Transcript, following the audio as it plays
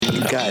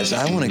Guys,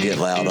 I want to get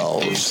loud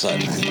all of a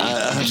sudden.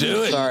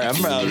 Do it. Sorry, I'm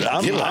gonna.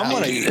 I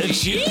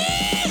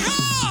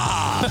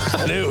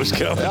knew it was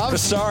coming. I'm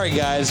sorry,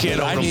 guys, Can't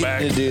but I hold 'em need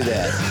back. to do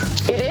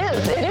that. It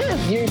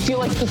is. You feel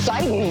like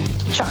Poseidon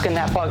chucking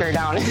that bugger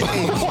down in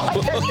the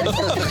water.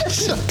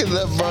 Chucking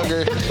that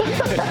bugger.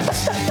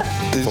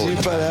 Did you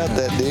butt out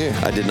that deer?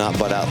 I did not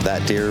butt out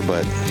that deer,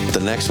 but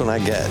the next one I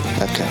get,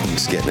 Okay.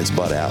 it's getting its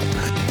butt out.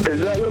 Is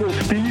that little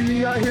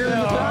Stevie out here in the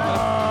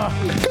back?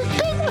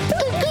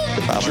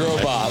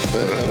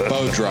 Drobop,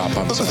 bow drop.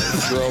 I'm sorry,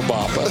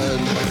 Drobop.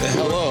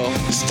 Hello,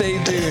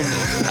 stay tuned.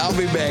 I'll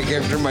be back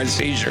after my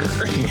seizure.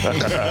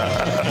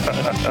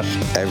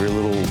 Every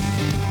little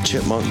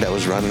chipmunk that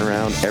was running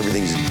around,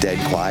 everything's dead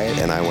quiet,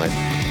 and I went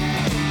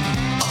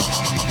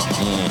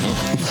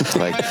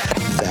like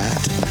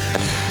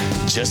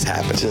that. Just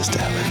happened.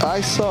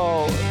 I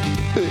saw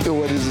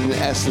what is in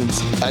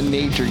essence a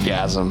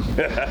nature-gasm.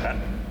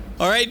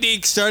 All right,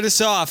 Deke, start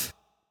us off.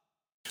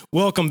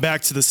 Welcome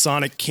back to the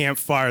Sonic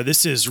Campfire.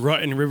 This is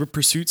Rut and River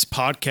Pursuits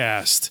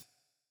podcast.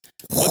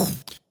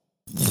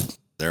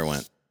 There it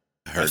went.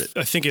 I heard it.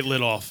 I think it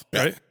lit off,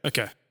 right?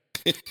 Okay.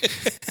 A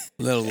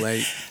little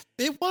late.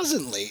 It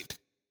wasn't late.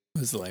 It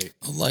was late.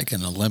 Like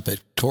an Olympic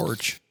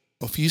torch.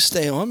 Well, if you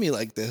stay on me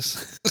like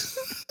this.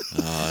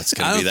 Oh, it's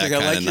going to be that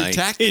kind of night.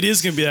 It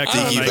is going to be that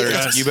kind of night,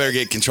 guys. You better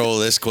get control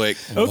of this quick.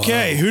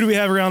 Okay, who do we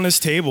have around this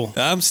table?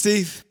 I'm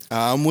Steve.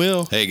 I'm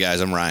Will. Hey,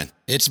 guys, I'm Ryan.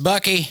 It's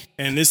Bucky.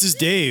 And this is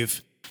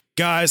Dave.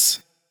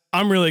 Guys,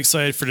 I'm really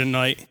excited for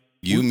tonight.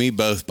 You, me,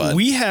 both, bud.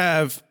 We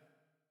have,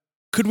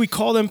 could we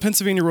call them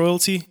Pennsylvania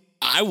royalty?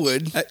 I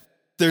would.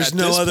 There's At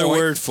no this other point,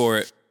 word for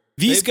it.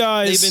 These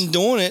guys. They've been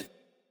doing it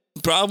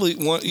probably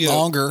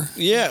Longer.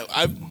 Yeah,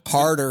 I've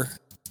Harder.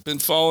 been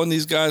following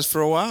these guys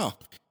for a while.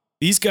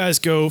 These guys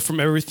go from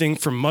everything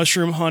from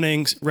mushroom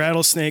hunting,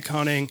 rattlesnake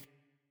hunting,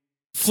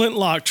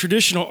 flintlock,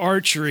 traditional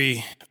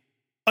archery,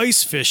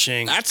 ice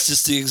fishing. That's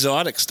just the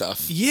exotic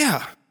stuff.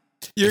 Yeah.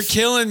 You're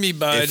killing me,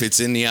 bud. If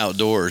it's in the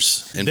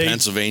outdoors, in They-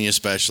 Pennsylvania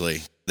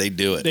especially, they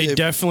do it. They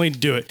definitely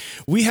do it.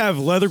 We have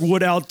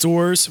Leatherwood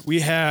Outdoors. We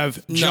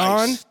have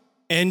John Nice.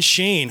 and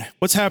Shane.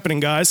 What's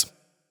happening, guys?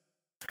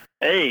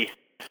 Hey,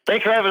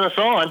 thanks for having us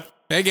on.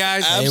 Hey,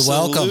 guys. Hey,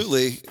 welcome.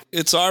 Absolutely.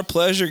 It's our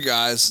pleasure,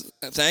 guys.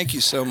 Thank you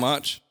so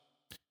much.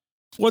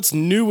 What's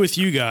new with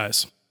you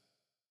guys?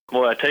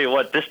 Well, I tell you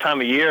what, this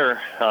time of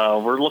year,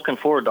 we're looking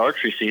forward to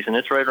archery season.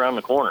 It's right around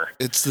the corner.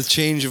 It's the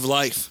change of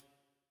life.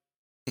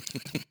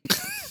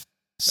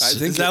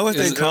 Is that what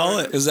they call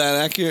it? Is that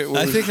accurate?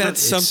 I think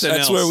that's something else.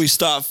 That's where we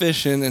stop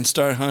fishing and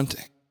start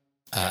hunting.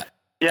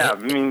 Yeah, I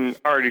mean,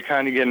 already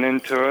kind of getting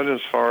into it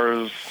as far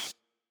as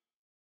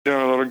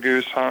doing a little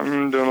goose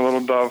hunting, doing a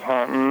little dove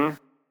hunting.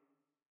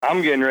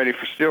 I'm getting ready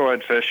for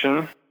steelhead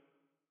fishing.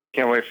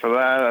 Can't wait for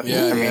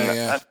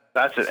that.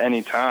 That's at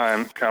any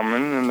time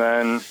coming. And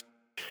then,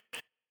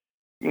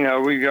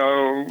 we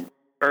go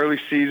early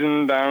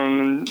season down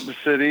in the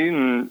city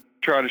and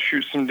try to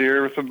shoot some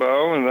deer with a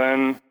bow. And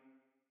then,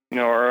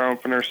 our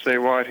opener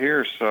statewide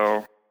here.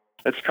 So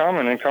it's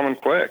coming and coming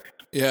quick.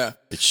 Yeah.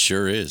 It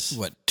sure is.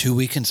 What, 2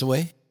 weekends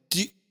away?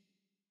 Do you,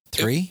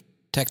 3,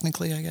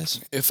 technically, I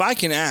guess. if I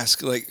can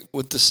ask, like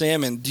with the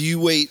salmon, do you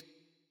wait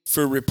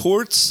for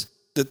reports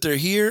that they're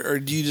here or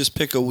do you just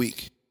pick a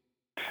week?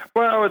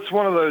 Well, it's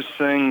one of those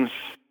things.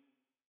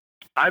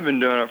 I've been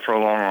doing it for a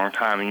long, long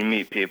time, and you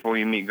meet people,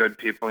 you meet good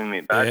people, you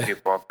meet bad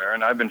people up there,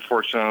 and I've been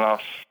fortunate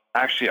enough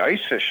actually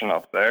ice fishing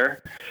up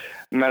there.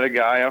 Met a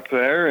guy up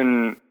there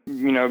and,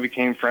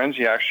 became friends.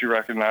 He actually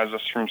recognized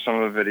us from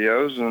some of the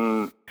videos,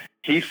 and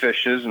he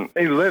fishes, and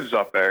he lives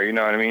up there, you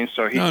know what I mean?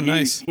 So he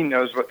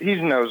knows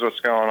what's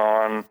going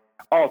on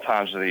all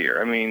times of the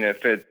year. I mean,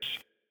 if it's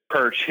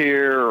perch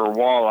here or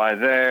walleye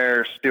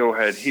there,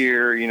 steelhead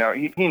here,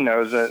 he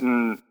knows it,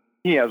 and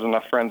he has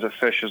enough friends that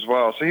fish as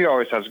well, so he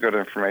always has good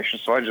information.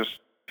 So I just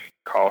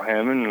call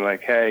him and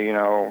like, hey,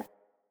 and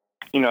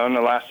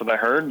the last that I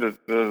heard,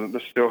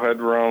 the steelhead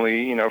were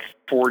only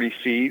 40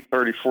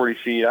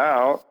 feet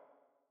out.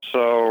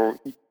 So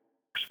we're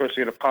supposed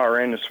to get a pot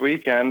rain this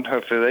weekend.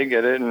 Hopefully they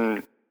get it,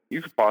 and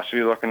you could possibly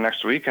be looking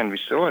next weekend to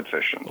be steelhead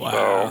fishing.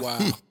 Wow.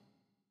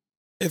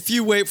 If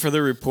you wait for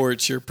the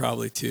reports, you're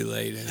probably too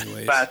late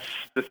anyways. That's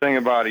the thing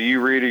about it.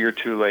 You read it, you're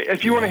too late.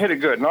 If you want to hit it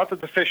good, not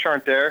that the fish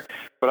aren't there,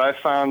 but I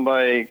found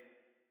I'd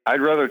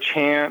rather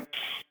chance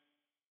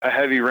a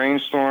heavy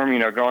rainstorm,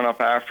 going up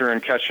after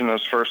and catching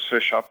those first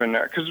fish up in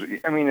there. Because,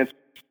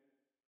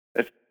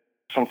 it's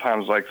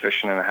sometimes like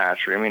fishing in a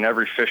hatchery. I mean,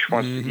 every fish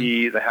wants to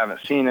eat. They haven't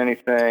seen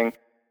anything.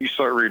 You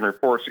start reading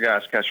reports of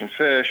guys catching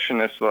fish,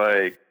 and it's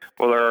like,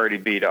 well, they're already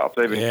beat up.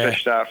 They've been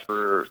fished out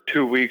for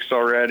 2 weeks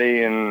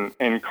already and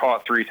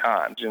caught 3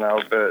 times,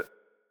 But,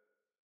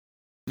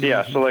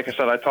 yeah, so like I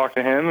said, I talked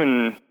to him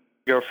and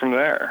go from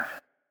there.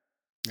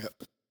 Yep.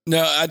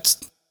 No,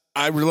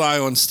 I rely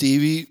on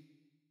Stevie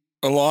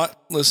a lot,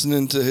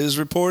 listening to his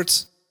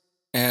reports,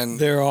 and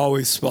they're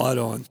always spot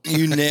on.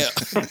 You nailed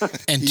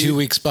and 2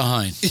 weeks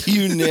behind.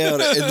 You nailed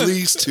it. At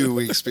least 2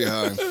 weeks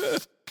behind.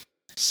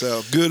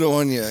 So good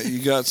on you.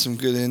 You got some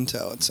good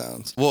intel, it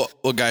sounds. Well,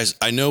 guys,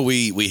 I know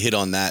we hit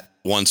on that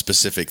one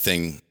specific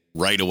thing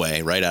right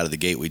away, right out of the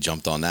gate. We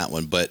jumped on that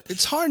one, but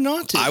it's hard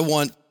not to. I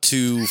want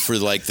to, for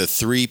like the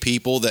 3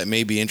 people that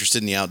may be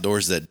interested in the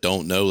outdoors that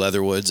don't know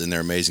Leatherwoods and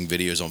their amazing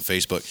videos on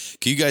Facebook,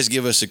 can you guys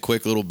give us a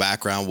quick little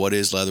background? What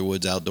is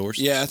Leatherwoods Outdoors?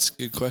 Yeah, that's a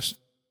good question.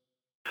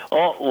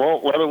 Oh,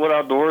 well, Leatherwood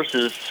Outdoors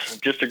is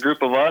just a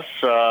group of us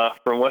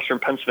from Western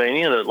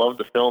Pennsylvania that love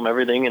to film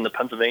everything in the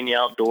Pennsylvania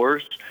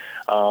outdoors.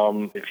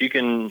 If you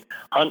can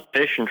hunt,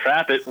 fish, and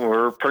trap it,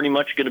 we're pretty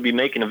much going to be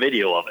making a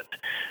video of it.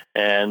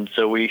 And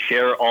so we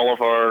share all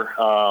of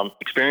our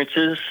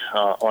experiences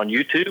on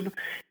YouTube.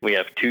 We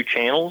have 2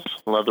 channels,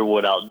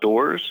 Leatherwood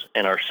Outdoors,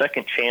 and our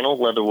second channel,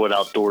 Leatherwood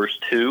Outdoors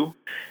 2.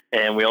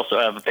 And we also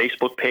have a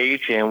Facebook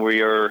page, and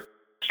we are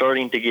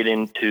starting to get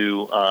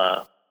into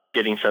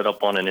getting set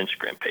up on an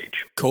Instagram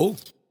page. Cool.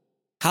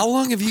 How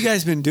long have you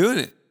guys been doing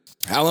it?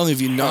 How long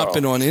have you not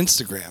been on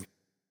Instagram?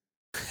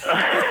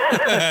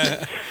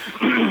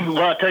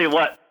 Well, I'll tell you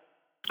what.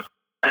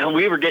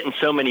 We were getting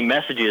so many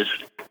messages.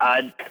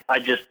 I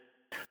just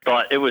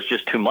thought it was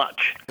just too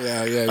much.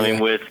 Yeah. I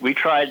mean, we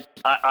tried.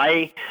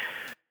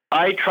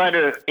 I try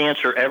to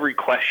answer every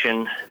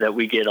question that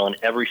we get on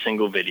every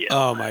single video.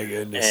 Oh my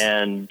goodness!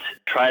 And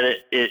try to,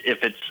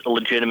 if it's a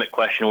legitimate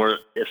question or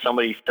if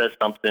somebody says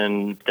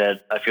something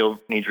that I feel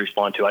needs to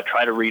respond to, I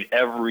try to read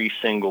every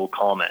single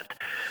comment.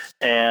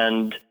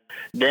 And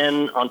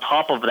then on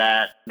top of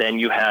that, then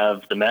you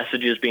have the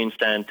messages being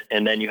sent,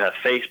 and then you have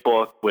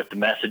Facebook with the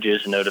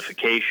messages and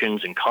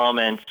notifications and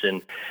comments,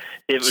 and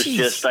it was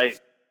just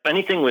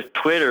anything with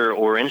Twitter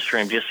or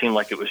Instagram just seemed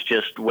like it was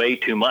just way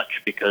too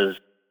much because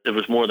it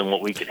was more than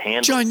what we could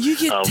handle. John, you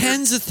get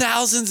tens of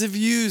thousands of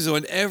views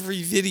on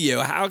every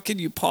video. How can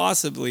you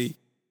possibly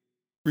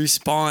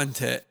respond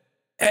to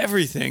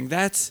everything?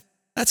 That's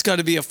got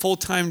to be a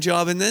full-time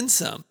job and then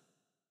some.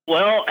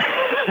 Well,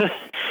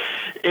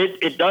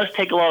 it does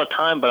take a lot of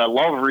time, but I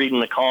love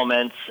reading the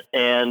comments,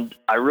 and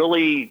I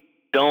really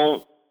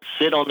don't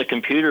sit on the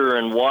computer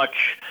and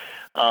watch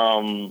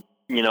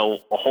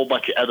a whole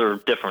bunch of other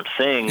different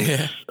things.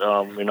 Yeah.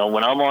 When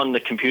I'm on the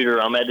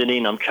computer, I'm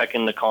editing, I'm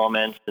checking the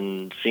comments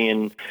and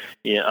seeing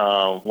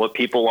what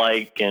people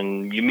like,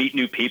 and you meet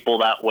new people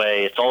that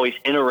way. It's always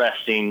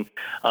interesting.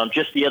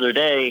 Just the other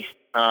day,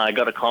 I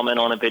got a comment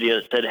on a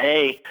video that said,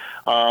 hey,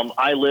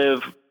 I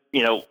live,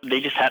 they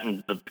just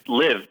happened to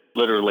live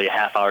literally a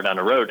half hour down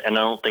the road, and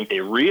I don't think they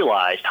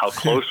realized how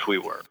close we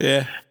were.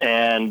 Yeah.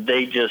 And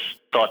they just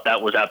thought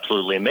that was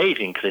absolutely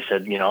amazing because they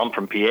said, I'm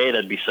from PA.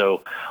 That'd be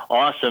so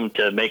awesome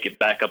to make it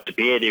back up to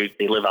PA.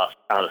 They live out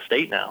of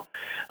state now.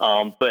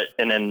 And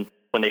then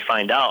when they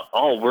find out,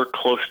 we're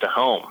close to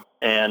home.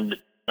 And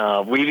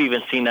we've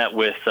even seen that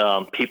with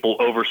people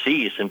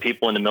overseas and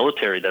people in the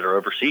military that are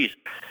overseas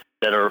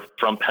that are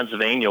from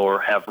Pennsylvania or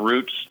have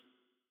roots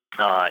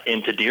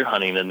into deer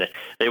hunting, and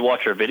they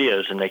watch our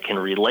videos and they can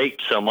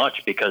relate so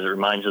much because it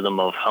reminds them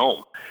of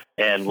home,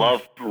 and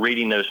love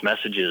reading those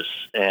messages.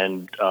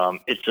 And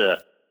it's a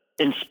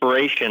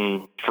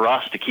inspiration for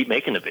us to keep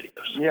making the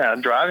videos. Yeah,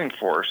 driving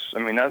force. I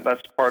mean,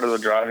 that's part of the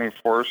driving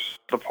force,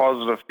 the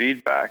positive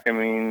feedback. I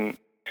mean,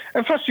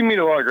 and plus you meet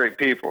a lot of great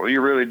people.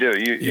 You really do.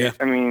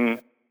 I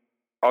mean,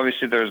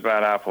 obviously there's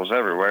bad apples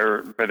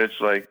everywhere, but it's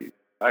like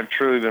I've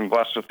truly been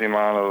blessed with the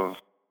amount of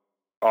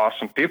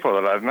awesome people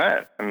that I've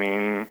met. I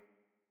mean,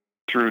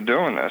 through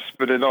doing this,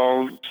 but it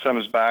all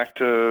stems back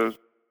to,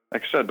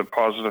 like I said, the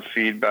positive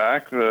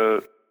feedback,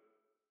 our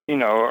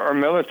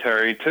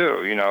military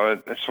too.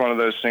 It's one of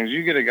those things.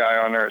 You get a guy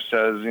on there that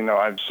says,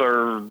 I've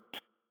served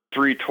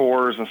 3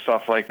 tours and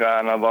stuff like that,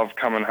 and I love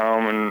coming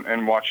home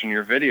and watching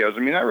your videos. I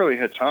mean, that really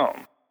hits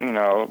home,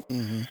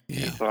 Mm-hmm.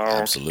 Yeah, so,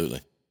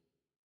 absolutely.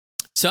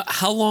 So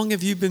how long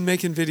have you been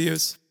making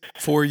videos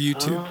for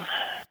YouTube?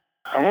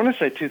 I want to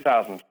say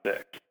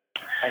 2006.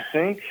 I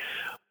think.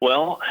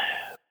 Well,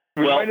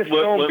 we might have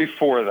filmed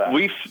before that.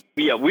 We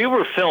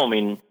were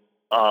filming,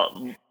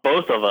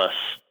 both of us,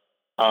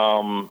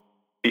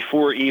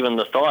 before even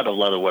the thought of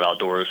Leatherwood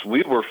Outdoors.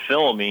 We were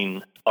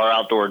filming our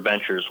outdoor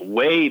adventures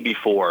way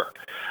before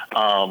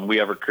we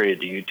ever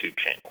created the YouTube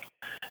channel.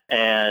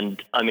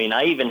 And I mean,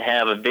 I even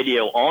have a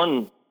video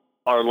on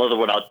our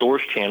Leatherwood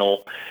Outdoors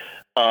channel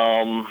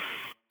from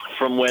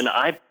when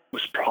I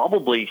was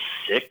probably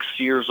 6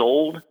 years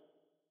old.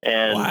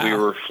 And we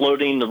were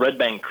floating the Red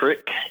Bank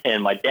Creek,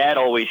 and my dad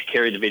always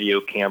carried the video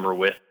camera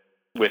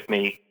with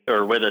me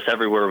or with us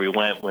everywhere we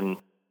went when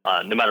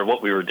no matter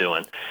what we were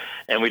doing.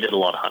 And we did a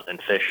lot of hunting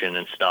and fishing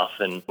and stuff.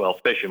 And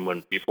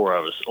fishing before I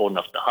was old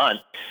enough to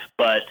hunt,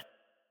 but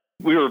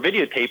we were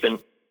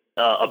videotaping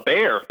a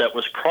bear that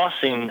was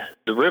crossing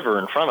the river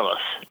in front of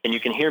us, and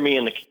you can hear me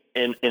in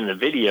the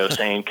video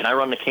saying, "Can I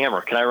run the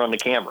camera? Can I run the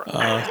camera?"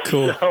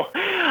 Cool. So,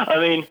 I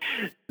mean,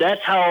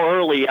 that's how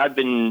early I've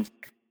been,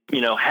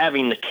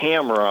 having the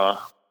camera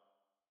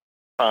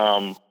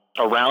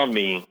around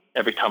me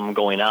every time I'm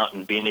going out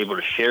and being able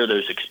to share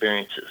those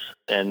experiences.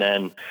 And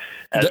then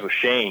as with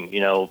Shane,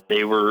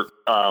 they were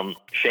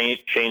Shane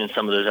and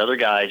some of those other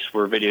guys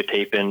were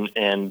videotaping,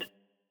 and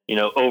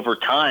over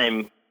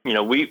time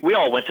we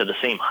all went to the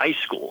same high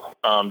school,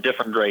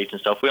 different grades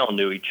and stuff. We all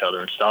knew each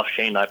other and stuff.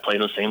 Shane and I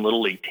played on the same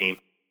little league team.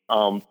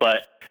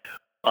 But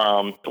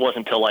it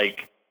wasn't until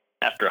like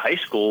after high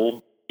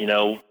school,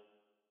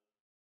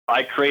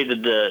 I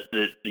created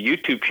the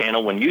YouTube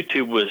channel when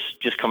YouTube was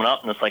just coming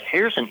up, and it's like,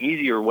 here's an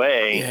easier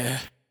way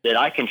that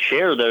I can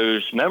share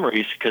those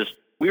memories, because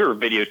we were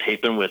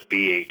videotaping with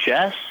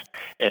VHS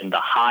and the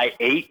high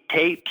 8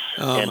 tapes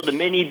and the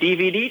mini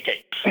DVD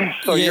tapes.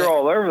 So you're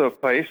all over the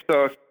place.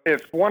 So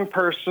if one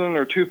person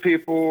or two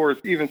people or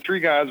even three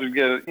guys would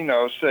get,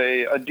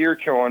 say a deer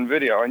kill on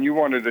video, and you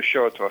wanted to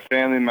show it to a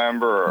family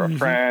member or a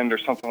friend or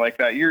something like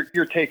that,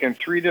 you're taking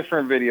 3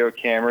 different video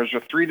cameras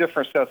with 3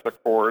 different sets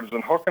of cords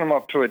and hooking them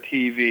up to a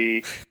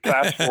TV,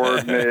 fast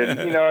forward mid,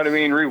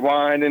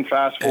 rewind and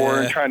fast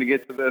forward and trying to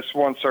get to this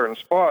one certain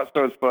spot.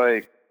 So it's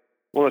like,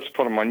 well, let's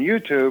put them on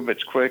YouTube.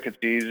 It's quick,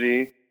 it's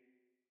easy.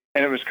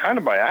 And it was kind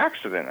of by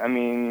accident. I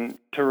mean,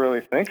 to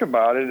really think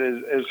about it,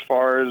 as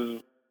far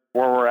as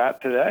where we're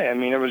at today. I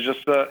mean, it was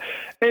just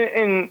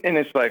and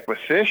it's like with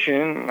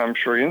fishing, I'm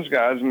sure you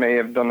guys may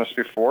have done this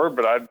before,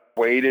 but I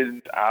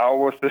waded out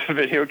with the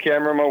video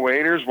camera in my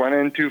waders, went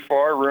in too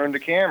far, ruined the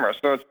camera.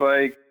 So it's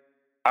like,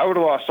 I would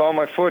have lost all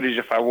my footage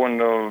if I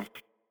wouldn't have,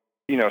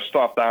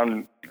 stopped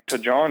down to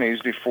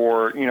Johnny's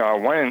before, I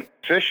went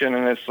fishing.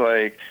 And it's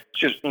like,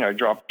 just,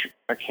 dropped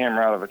a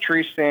camera out of a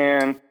tree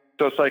stand.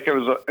 So it's like, it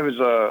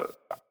was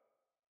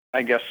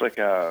I guess like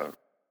a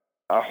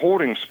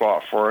holding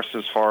spot for us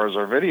as far as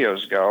our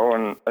videos go,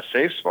 and a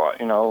safe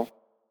spot,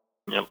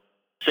 Yep.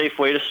 Safe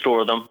way to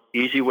store them,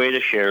 easy way to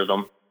share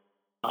them.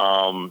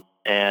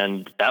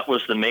 And that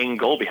was the main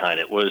goal behind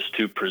it, was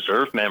to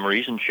preserve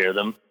memories and share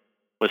them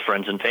with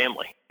friends and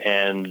family.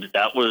 And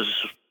that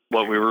was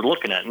what we were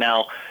looking at.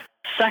 Now,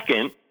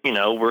 second,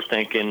 we're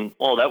thinking,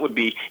 well, that would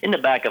be in the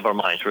back of our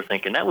minds. We're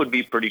thinking that would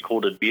be pretty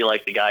cool to be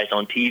like the guys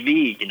on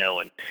TV,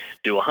 and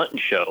do a hunting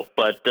show.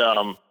 But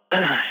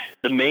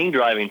the main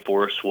driving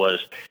force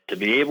was to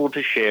be able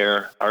to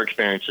share our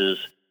experiences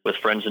with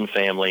friends and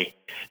family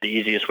the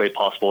easiest way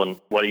possible. And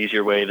what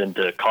easier way than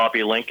to copy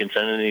a link and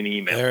send it in an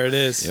email? There it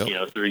is.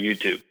 Through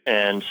YouTube.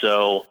 And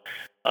so,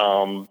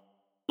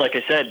 like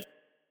I said,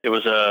 it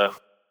was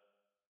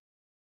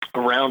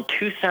around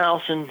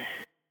 2000, I'm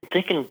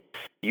thinking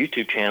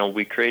YouTube channel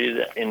we created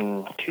it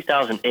in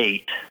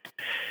 2008.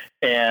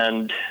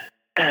 And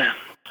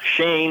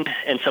Shane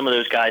and some of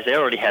those guys, they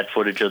already had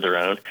footage of their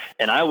own.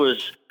 And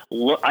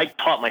I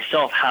taught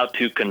myself how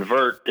to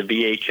convert the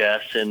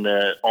VHS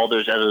and all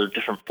those other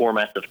different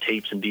formats of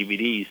tapes and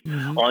DVDs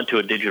onto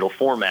a digital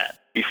format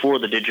before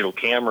the digital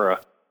camera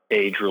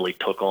age really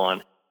took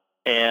on.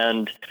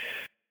 And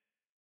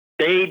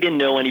they didn't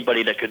know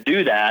anybody that could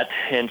do that.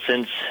 And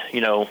since,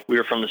 we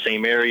were from the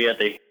same area,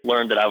 they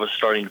learned that I was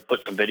starting to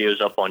put some videos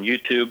up on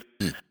YouTube.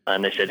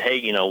 And they said, hey,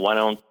 why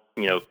don't,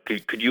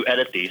 could you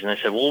edit these? And I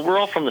said, well, we're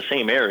all from the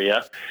same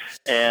area.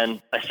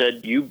 And I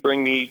said, you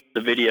bring me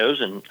the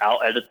videos and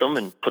I'll edit them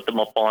and put them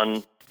up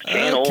on the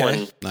channel. Okay.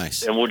 And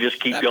Nice. And we'll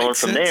just keep That going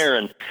makes from sense. there.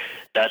 And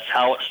that's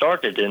how it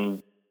started.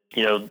 And,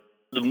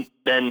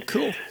 then,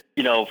 Cool.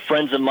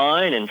 Friends of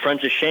mine and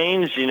friends of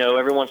Shane's,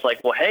 everyone's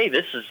like, well, hey,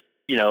 this is,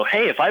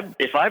 hey,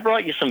 if I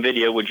brought you some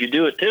video, would you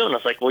do it too? And I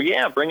was like, well,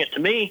 yeah, bring it to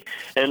me.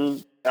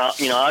 And,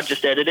 I'll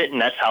just edit it.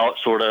 And that's how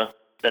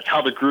that's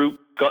how the group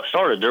got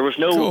started. There was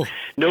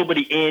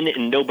nobody in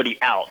and nobody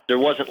out. There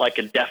wasn't like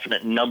a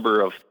definite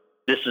number of,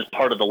 this is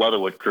part of the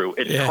Leatherwood crew.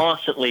 It's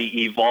constantly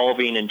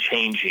evolving and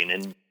changing.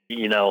 And,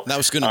 that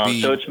was going to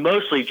be, so it's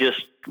mostly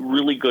just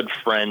really good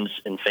friends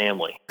and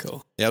family.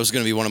 Cool. that was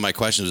going to be one of my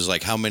questions, is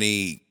like, how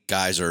many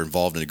guys are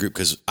involved in the group?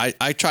 Cause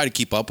I try to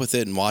keep up with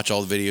it and watch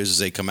all the videos as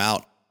they come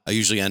out. I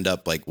usually end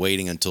up like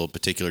waiting until a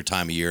particular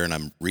time of year and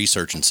I'm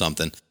researching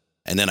something,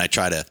 and then I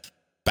try to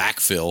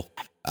backfill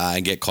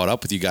and get caught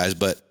up with you guys.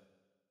 But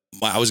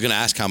I was going to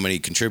ask how many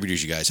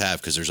contributors you guys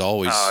have, because there's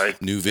always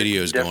new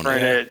videos going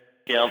on.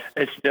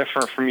 It's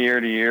different from year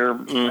to year.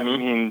 I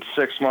mean,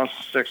 6 months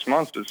to 6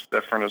 months, it's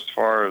different as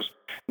far as,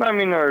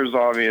 there's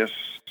obvious,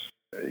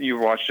 you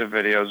watch the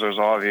videos, there's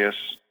obvious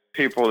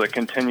people that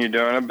continue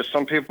doing it, but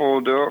some people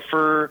will do it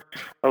for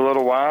a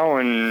little while.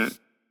 And,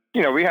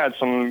 we had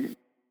some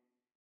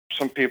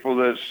people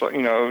that,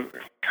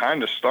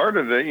 kind of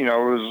started it,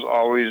 was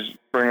always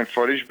bringing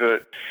footage,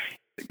 but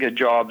get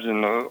jobs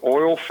in the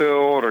oil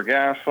field or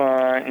gas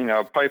line,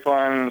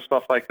 pipeline and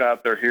stuff like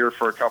that. They're here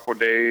for a couple of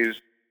days.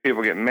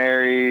 People get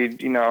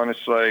married, and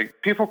it's like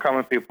people come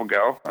and people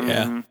go. I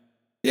mean,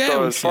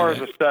 so as far as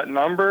a set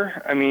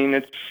number,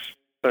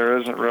 there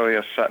isn't really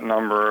a set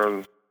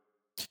number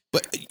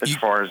as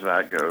far as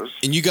that goes.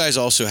 And you guys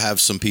also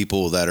have some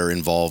people that are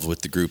involved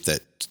with the group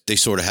that they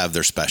sort of have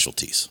their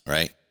specialties,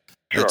 right?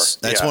 Sure.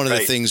 That's one of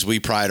the things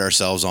we pride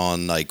ourselves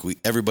on. Like,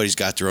 everybody's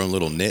got their own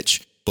little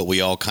niche, but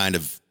we all kind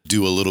of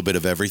do a little bit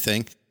of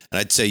everything. And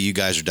I'd say you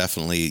guys are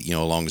definitely,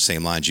 along the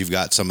same lines. You've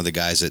got some of the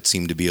guys that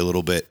seem to be a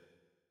little bit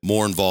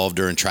more involved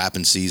during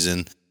trapping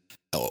season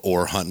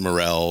or hunting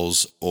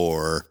morels,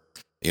 or,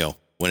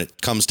 when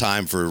it comes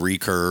time for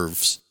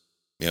recurves,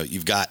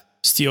 you've got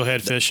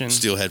Steelhead fishing.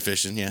 Steelhead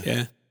fishing. Yeah.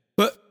 Yeah.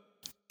 But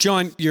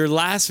John, your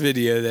last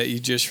video that you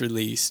just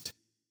released,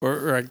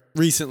 or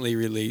recently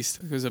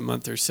released, it was a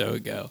month or so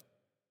ago.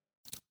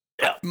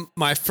 Yeah.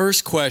 My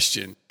first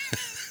question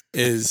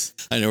is,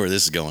 I know where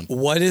this is going.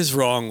 what is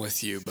wrong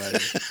with you, buddy?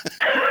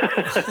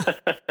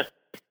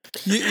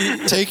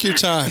 Take your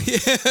time.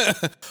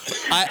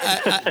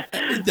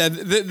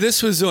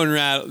 This was on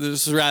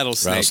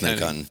rattlesnake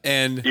hunting.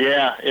 And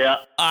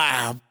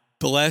yeah.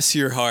 Bless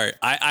your heart.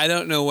 I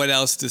don't know what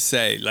else to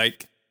say.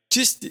 Like,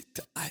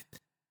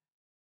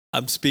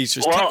 I'm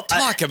speechless. Well,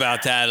 Talk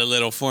about that a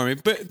little for me,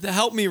 but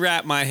help me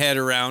wrap my head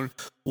around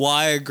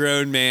why a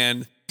grown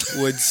man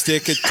would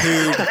stick a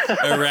tube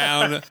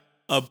around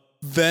a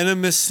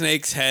venomous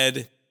snake's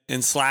head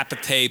and slap a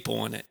tape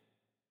on it.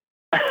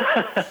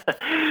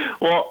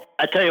 Well,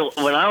 I tell you,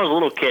 when I was a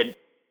little kid,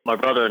 my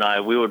brother and I,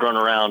 we would run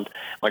around.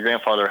 My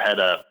grandfather had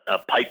a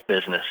pipe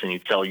business, and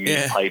he'd sell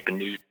used pipe and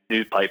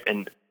new pipe.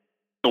 And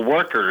the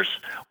workers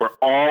were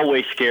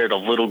always scared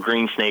of little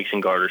green snakes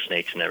and garter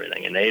snakes and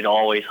everything. And they'd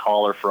always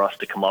holler for us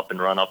to come up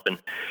and run up and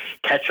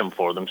catch them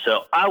for them.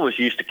 So I was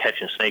used to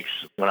catching snakes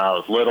when I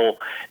was little,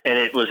 and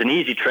it was an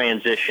easy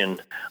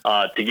transition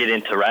to get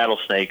into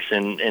rattlesnakes.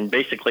 And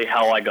basically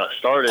how I got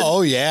started.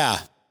 Oh, yeah.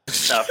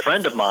 A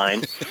friend of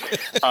mine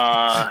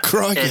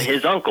and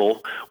his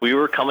uncle, we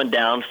were coming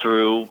down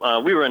through,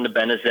 we were in the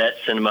Benezet,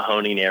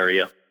 Cinnamahoney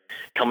area,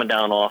 coming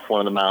down off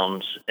one of the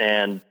mountains,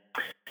 and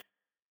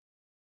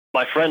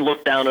my friend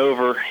looked down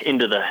over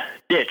into the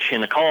ditch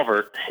in the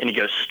culvert, and he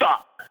goes,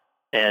 "Stop."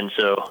 And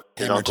so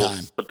his uncle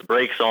put the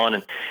brakes on,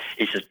 and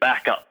he says,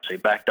 "Back up." So he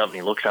backed up, and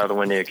he looks out the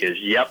window, and he goes,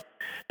 "Yep."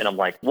 And I'm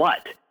like,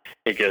 "What?"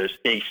 It goes,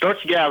 and he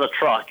starts to get out of the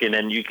truck, and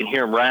then you can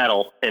hear him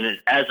rattle.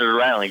 And as they're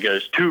rattling, he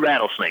goes, 2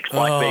 rattlesnakes,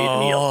 black face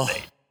and yellow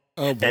face.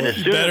 Oh, boy. And as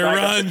soon as I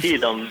got to see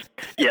them,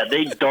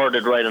 they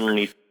darted right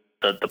underneath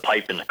the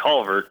pipe in the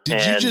culvert.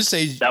 Did you just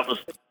say that was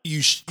you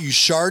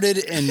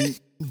sharded and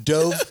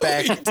dove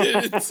back? He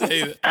didn't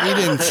say that. He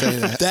didn't say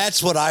that.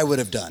 That's what I would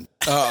have done.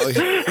 Oh,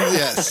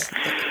 yes.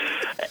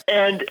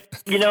 And,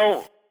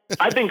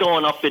 I've been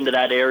going up into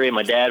that area.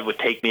 My dad would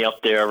take me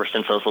up there ever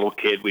since I was a little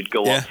kid. We'd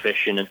go up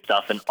fishing and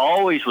stuff, and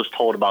always was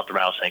told about the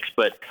rattlesnakes.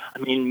 But, I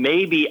mean,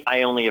 maybe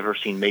I only ever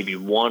seen maybe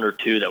 1 or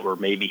 2 that were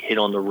maybe hit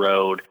on the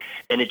road.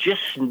 And it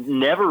just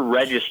never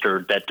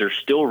registered that there's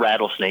still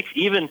rattlesnakes.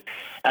 Even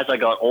as I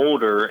got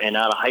older and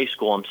out of high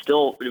school,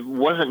 it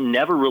wasn't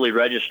never really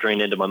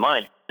registering into my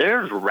mind.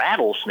 There's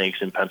rattlesnakes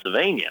in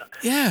Pennsylvania.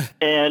 Yeah.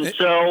 And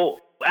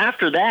so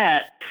after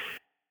that,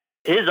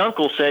 his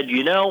uncle said,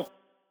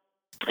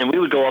 and we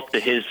would go up to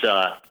his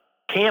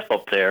camp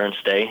up there and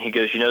stay. He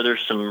goes,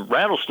 there's some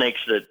rattlesnakes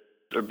that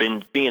have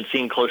been being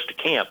seen close to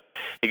camp.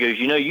 He goes,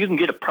 you can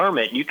get a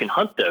permit and you can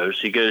hunt those.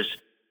 He goes,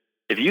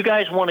 if you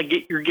guys want to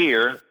get your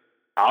gear,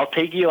 I'll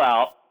take you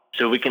out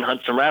so we can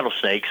hunt some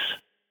rattlesnakes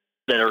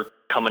that are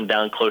coming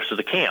down close to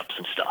the camps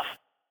and stuff.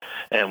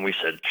 And we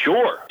said,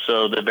 sure.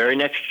 So the very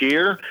next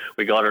year,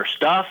 we got our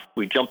stuff.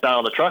 We jumped out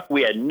of the truck.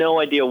 We had no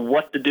idea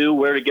what to do,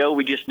 where to go.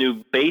 We just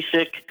knew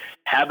basic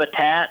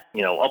habitat,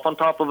 up on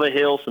top of a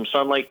hill, some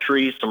sunlight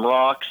trees, some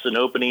rocks, an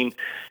opening.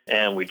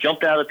 And we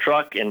jumped out of the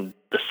truck. And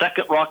the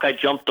second rock I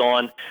jumped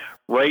on,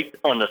 right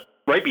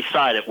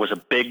beside it was a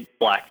big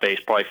black face,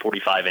 probably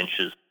 45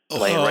 inches,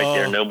 laying right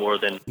there, no more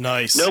than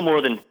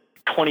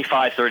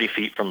 25, 30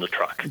 feet from the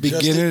truck.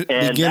 Beginner's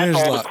that's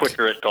all luck. the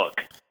quicker it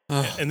took.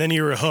 And then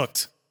you were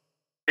hooked.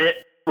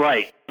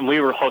 Right. And we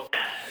were hooked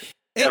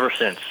ever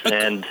since.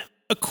 And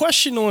a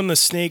question on the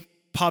snake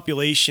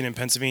population in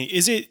Pennsylvania,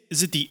 is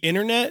it the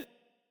internet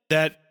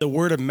that the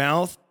word of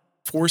mouth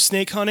for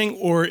snake hunting,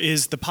 or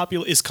is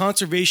is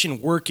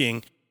conservation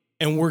working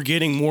and we're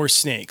getting more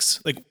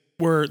snakes? Like,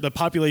 where the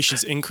population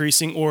is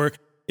increasing, or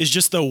is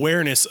just the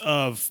awareness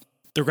of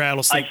the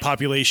rattlesnake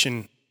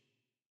population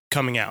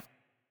coming out?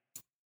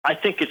 I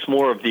think it's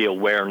more of the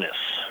awareness.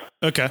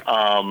 Okay.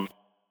 I'm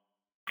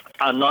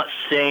not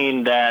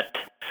saying that,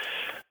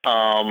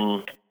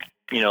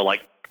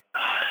 like,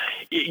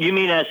 you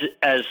mean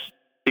as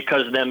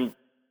because of them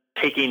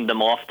taking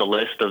them off the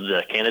list of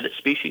the candidate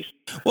species?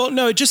 Well,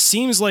 no, it just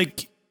seems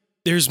like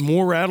there's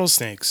more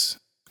rattlesnakes.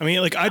 I mean,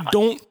 like, I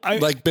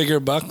like bigger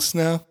bucks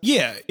now.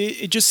 Yeah,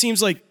 it just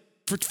seems like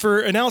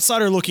for an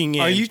outsider looking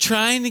in. Are you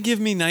trying to give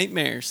me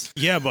nightmares?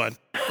 Yeah, bud.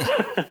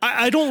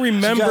 I don't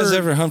remember. Did you guys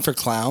ever hunt for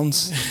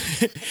clowns?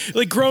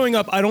 Like, growing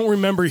up, I don't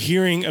remember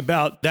hearing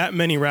about that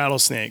many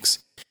rattlesnakes.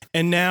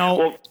 And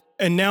now,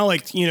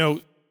 like,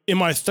 in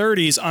my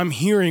 30s, I'm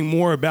hearing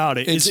more about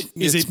it. Is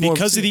it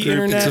because of the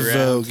internet? It's a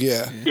vogue,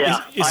 yeah.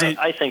 Yeah,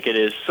 I think it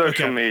is.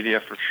 Social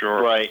media for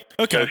sure. Right.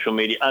 Okay. Social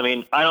media. I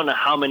mean, I don't know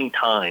how many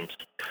times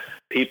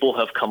people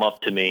have come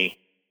up to me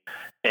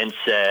and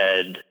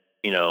said,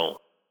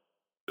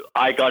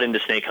 I got into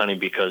snake hunting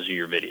because of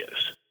your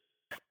videos.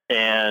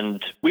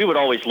 And we would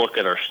always look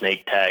at our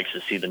snake tags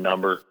to see the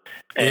number.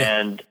 Yeah.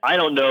 And I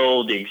don't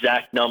know the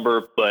exact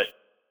number, but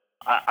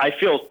I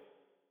feel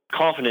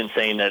confident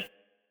saying that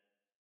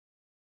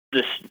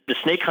the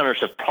snake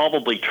hunters have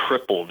probably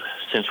tripled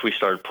since we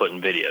started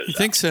putting videos. You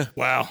think so?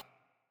 Wow.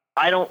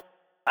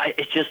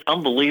 It's just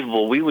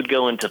unbelievable. We would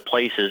go into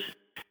places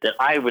that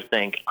I would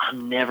think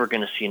I'm never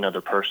going to see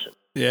another person.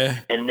 Yeah.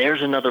 And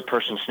there's another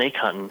person snake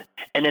hunting,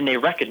 and then they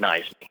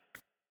recognize me.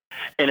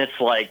 And it's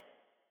like,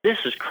 this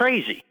is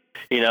crazy,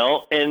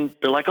 And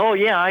they're like, oh,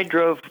 yeah, I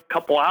drove a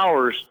couple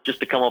hours just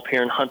to come up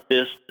here and hunt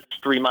this. It's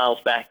 3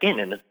 miles back in.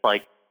 And it's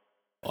like,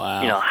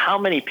 wow. How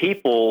many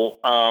people,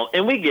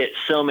 and we get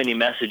so many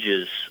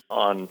messages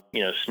on,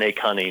 snake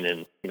hunting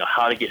and,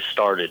 how to get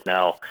started.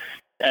 Now,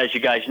 as you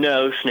guys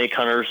know, snake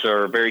hunters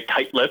are very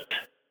tight-lipped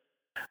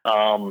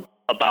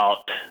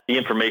about the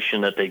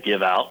information that they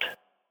give out.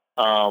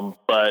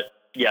 But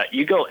yeah,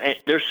 you go,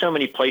 there's so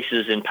many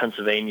places in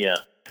Pennsylvania.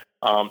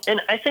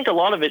 And I think a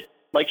lot of it,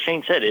 like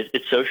Shane said,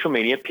 it's social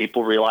media.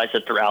 People realize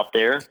that they're out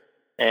there,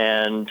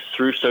 and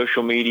through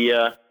social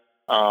media,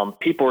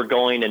 people are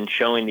going and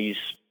showing these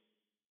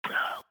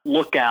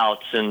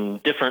lookouts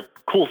and different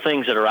cool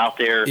things that are out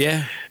there.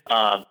 Yeah.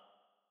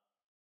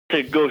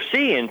 To go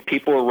see, and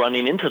people are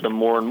running into them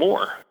more and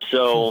more.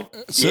 So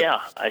yeah,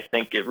 I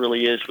think it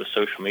really is with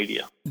social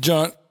media.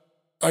 John,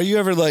 are you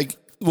ever like,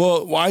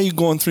 well, why are you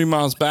going 3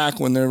 miles back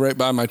when they're right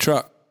by my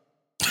truck?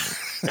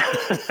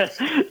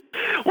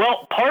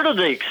 Well, part of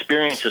the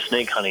experience of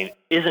snake hunting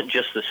isn't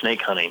just the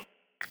snake hunting.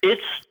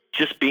 It's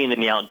just being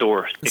in the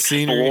outdoors,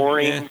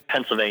 exploring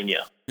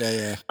Pennsylvania.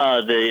 Yeah.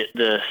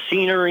 The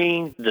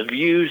scenery, the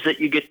views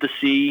that you get to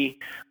see.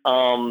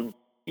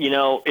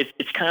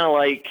 It's kind of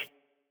like,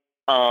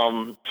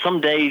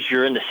 some days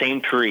you're in the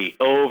same tree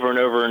over and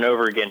over and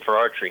over again for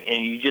archery,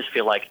 and you just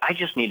feel like, I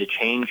just need a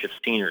change of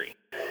scenery.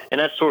 And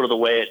that's sort of the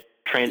way it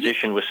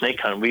transitioned with snake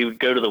hunting. We would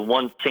go to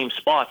the same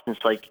spots, and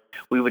it's like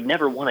we would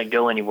never want to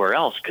go anywhere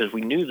else because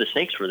we knew the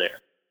snakes were there.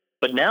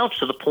 But now it's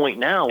to the point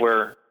now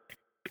where,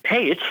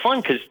 hey, it's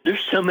fun because there's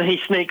so many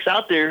snakes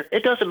out there.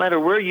 It doesn't matter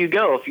where you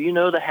go. If you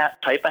know the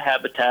type of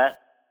habitat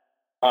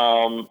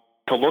to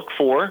look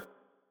for,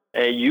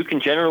 you can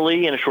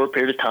generally, in a short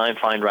period of time,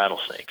 find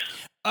rattlesnakes.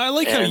 I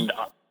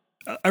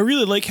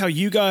really like how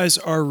you guys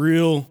are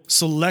real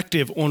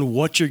selective on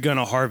what you're going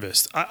to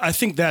harvest. I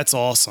think that's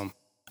awesome.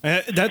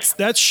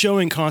 That's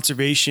showing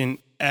conservation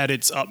at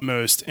its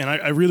utmost. And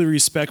I really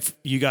respect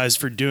you guys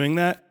for doing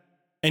that.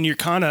 And you're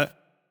kind of,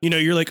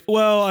 you're like,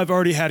 well, I've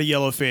already had a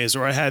yellow phase,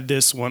 or I had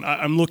this one.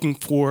 I'm looking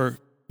for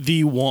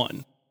the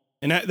one.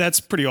 And that's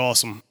pretty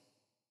awesome.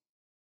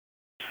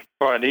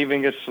 But it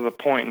even gets to the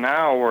point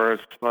now where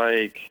it's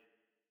like,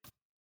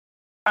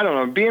 I don't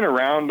know, being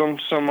around them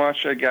so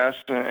much, I guess,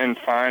 and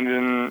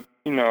finding,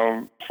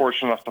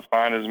 fortunate enough to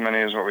find as many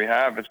as what we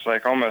have. It's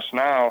like almost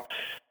now.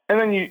 And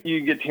then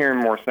you get hearing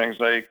more things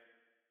like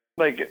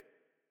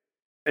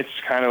it's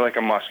kind of like a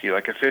muskie,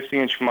 like a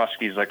 50-inch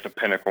muskie is like the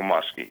pinnacle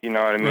muskie. You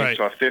know what I mean? Right.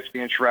 So a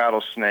 50-inch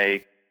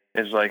rattlesnake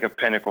is like a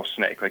pinnacle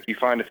snake. Like you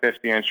find a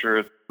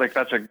 50-incher, like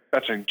that's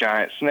a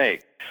giant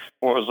snake.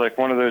 Well, it was like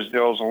one of those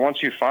deals. And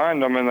once you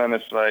find them, and then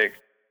it's like,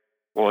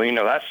 well,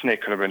 that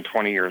snake could have been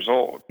 20 years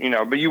old,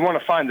 but you want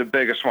to find the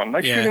biggest one,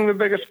 like shooting the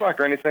biggest buck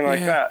or anything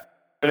like that.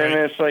 But then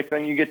it's like,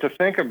 then you get to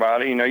think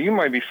about it, you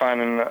might be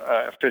finding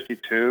a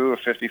 52, a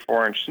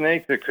 54-inch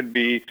snake that could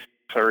be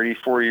 30,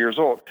 40 years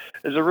old.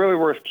 Is it really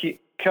worth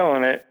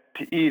killing it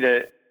to eat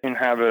it and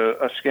have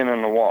a skin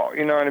on the wall?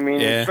 You know what I mean?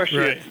 Yeah,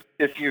 especially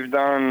if you've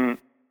done,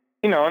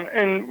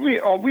 and we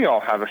all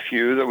have a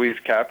few that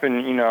we've kept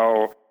and,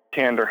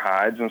 tander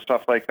hides and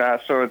stuff like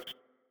that. So it's,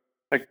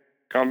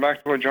 going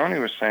back to what Johnny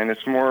was saying,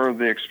 it's more of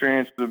the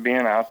experience of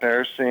being out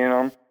there, seeing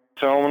them,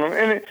 filming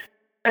them,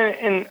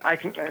 and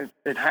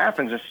it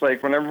happens. It's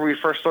like whenever we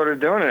first started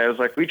doing it was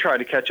like we tried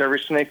to catch every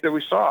snake that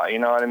we saw. You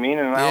know what I mean?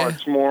 And now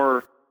it's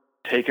more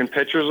taking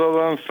pictures of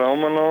them,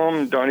 filming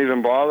them. Don't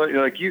even bother.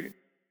 You're like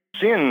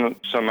seeing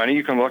so many,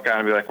 you can look at it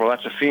and be like, well,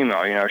 that's a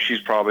female.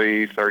 She's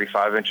probably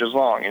 35 inches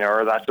long.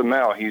 Or that's a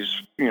male. He's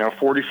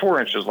 44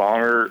 inches long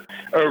or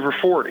over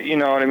 40. You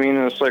know what I mean?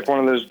 And it's like one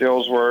of those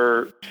deals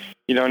where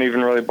you don't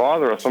even really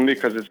bother with them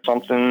because it's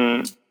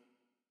something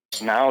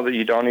now that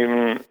you don't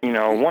even,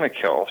 want to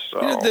kill.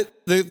 So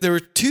there were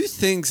two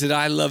things that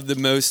I loved the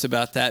most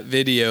about that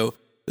video.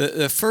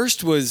 The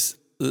first was,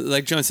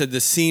 like John said,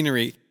 the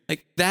scenery.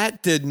 Like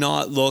that did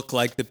not look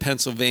like the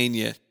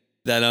Pennsylvania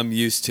that I'm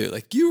used to.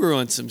 Like you were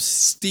on some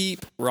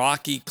steep,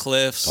 rocky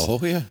cliffs. Oh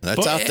yeah,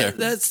 that's out there.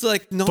 That's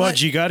like not.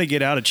 But you got to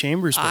get out of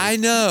Chambers. I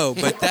know,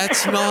 but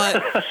that's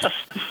not.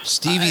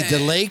 Stevie, the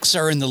lakes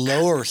are in the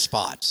lower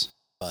spots.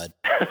 Bud.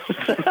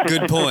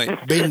 Good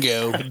point.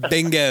 Bingo.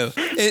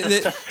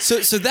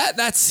 So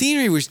that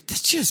scenery was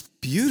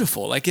just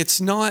beautiful. Like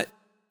it's not.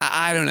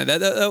 I don't know.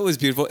 That was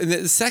beautiful. And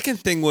the second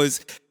thing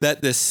was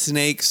that the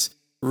snakes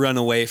run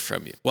away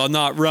from you. Well,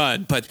 not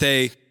run, but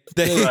they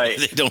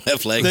don't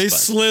have legs. They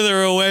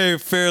slither away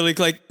fairly.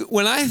 Like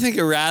when I think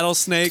of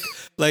rattlesnake,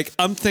 like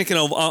I'm thinking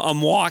of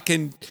I'm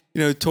walking,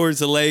 towards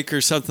the lake or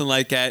something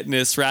like that, and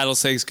this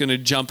rattlesnake's gonna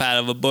jump out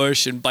of a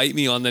bush and bite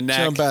me on the neck,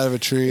 jump out of a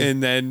tree,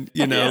 and then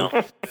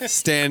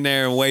stand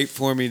there and wait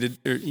for me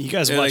to. You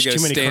guys watch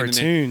too many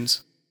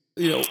cartoons.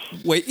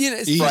 Wait.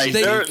 Right.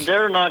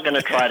 They're not going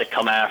to try to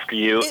come after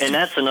you, and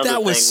that's another thing.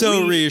 That was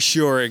so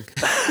reassuring.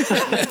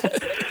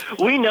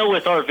 We know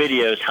with our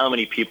videos how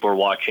many people are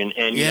watching,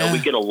 and we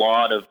get a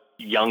lot of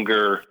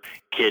younger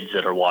kids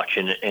that are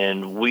watching,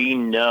 and we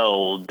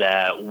know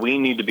that we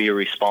need to be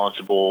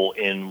responsible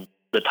in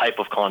the type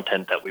of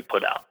content that we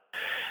put out.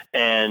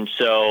 And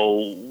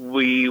so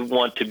we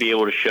want to be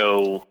able to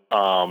show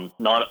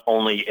not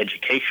only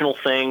educational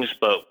things,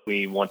 but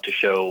we want to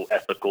show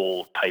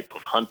ethical type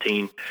of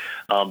hunting,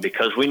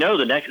 because we know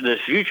the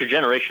future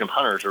generation of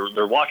hunters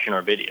they're watching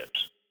our videos.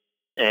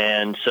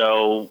 And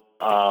so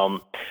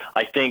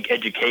I think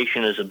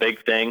education is a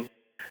big thing.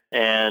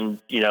 And,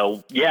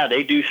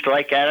 they do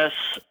strike at us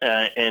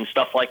and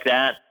stuff like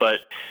that, but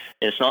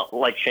it's not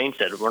like Shane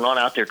said, we're not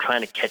out there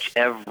trying to catch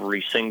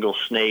every single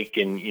snake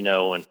and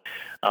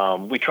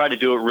we try to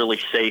do it really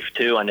safe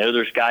too. I know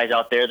there's guys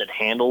out there that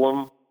handle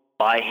them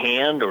by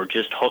hand or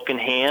just hook in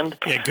hand.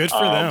 Yeah, good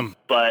for them.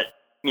 But,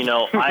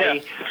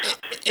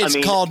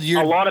 It's called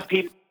a lot of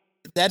people.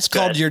 That's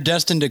called You're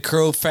Destined to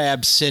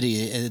Crowfab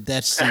City.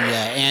 That's the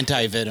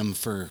anti-venom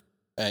for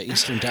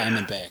Eastern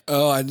Diamondback.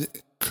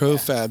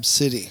 Crowfab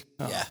City.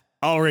 Oh. Yeah.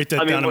 I'll write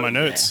that down in my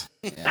notes.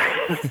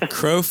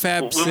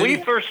 Crowfab City. When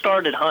we first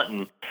started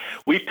hunting,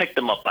 we picked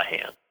them up by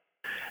hand.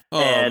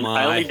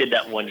 I only did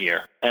that 1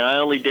 year. And I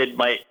only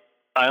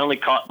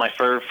caught my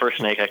first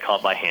snake I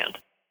caught by hand.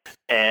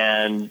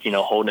 And,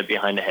 holding it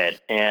behind the head.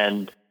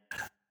 And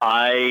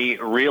I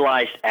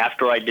realized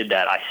after I did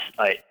that,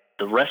 I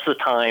the rest of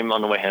the time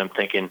on the way home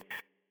thinking,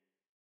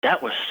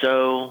 that was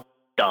so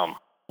dumb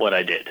what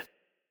I did.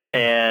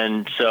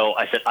 And so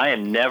I said, I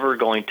am never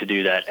going to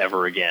do that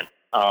ever again.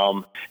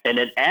 And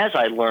then as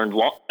I learned,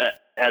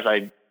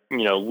 learned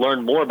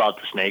more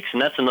about the snakes,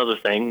 and that's another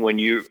thing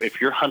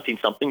if you're hunting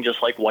something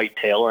just like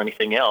whitetail or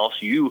anything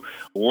else, you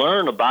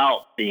learn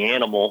about the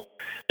animal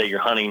that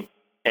you're hunting.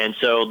 And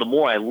so the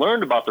more I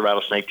learned about the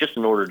rattlesnake, just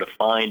in order to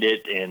find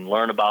it and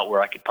learn about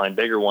where I could find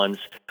bigger ones,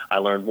 I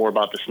learned more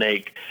about the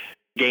snake,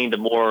 gained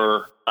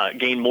more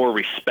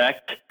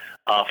respect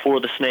for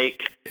the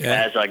snake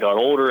as I got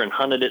older and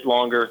hunted it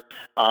longer,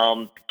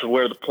 to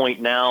where the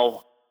point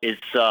now is,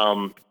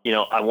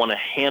 I want to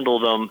handle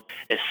them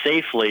as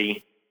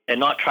safely and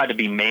not try to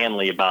be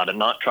manly about it,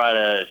 not try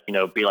to,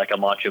 be like a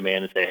macho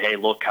man and say, hey,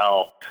 look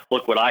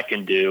what I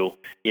can do.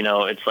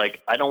 It's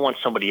like, I don't want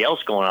somebody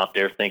else going out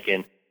there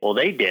thinking, well,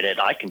 they did it,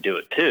 I can do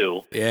it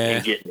too.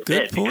 And getting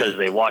bit because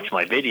they watch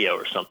my video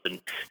or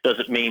something.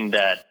 Doesn't mean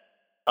that,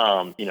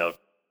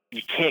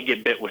 you can't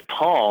get bit with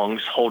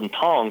holding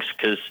tongs,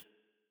 because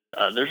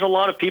there's a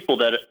lot of people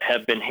that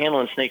have been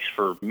handling snakes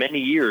for many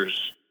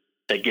years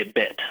that get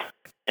bit.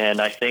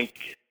 And I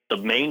think the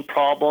main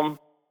problem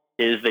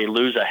is they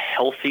lose a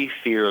healthy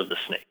fear of the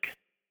snake.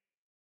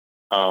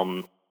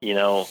 I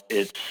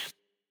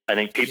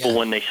think people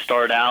when they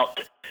start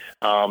out,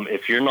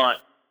 if you're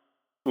not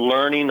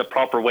learning the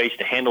proper ways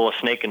to handle a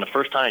snake in the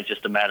first time, it's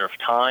just a matter of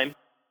time.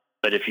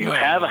 But if you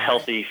have a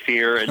healthy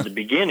fear at the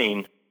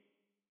beginning,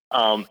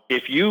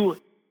 if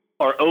you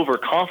are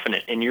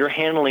overconfident and you're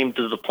handling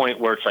to the point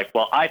where it's like,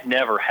 well, I've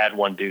never had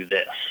one do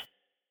this,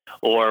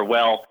 or,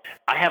 well,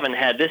 I haven't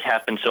had this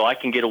happen, so I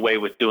can get away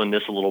with doing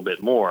this a little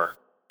bit more.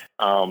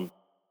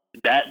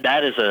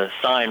 That is a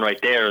sign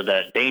right there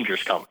that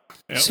danger's coming.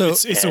 So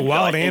it's a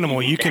wild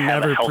animal. You can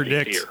never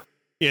predict.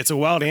 Yeah, it's a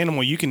wild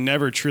animal. You can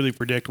never truly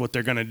predict what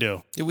they're going to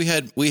do.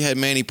 Yeah, we had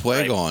Manny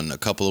Puig on a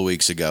couple of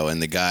weeks ago,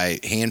 and the guy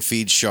hand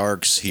feeds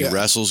sharks. He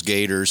wrestles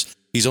gators.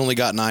 He's only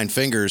got 9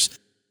 fingers,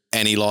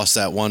 and he lost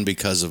that one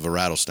because of a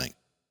rattlesnake.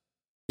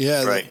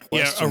 Yeah, right.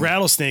 Yeah, a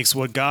rattlesnake's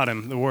what got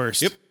him the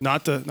worst. Yep.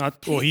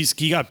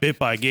 He got bit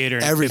by a gator.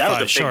 And that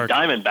by was a shark. big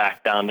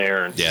diamondback down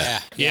there. And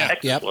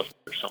Yep. Or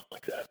something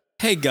like that.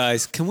 Hey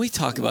guys, can we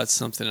talk about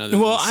something other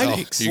than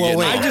snakes?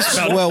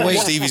 Wait.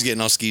 Stevie's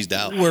getting all skeezed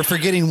out. We're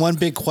forgetting one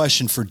big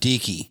question for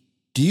Deaky.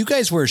 Do you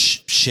guys wear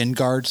shin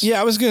guards?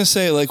 Yeah, I was gonna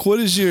say, like, what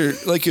is your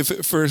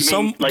if for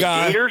some like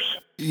guy? Gators?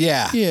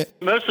 Yeah.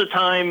 Most of the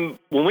time,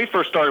 when we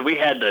first started, we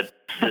had the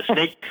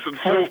snake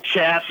full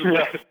chaps,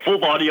 full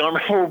body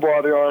armor.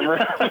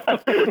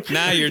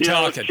 Now you're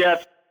talking.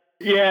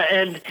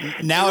 And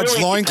now it's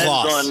really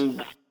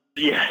loincloths.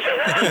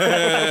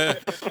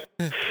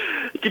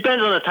 It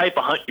depends on the type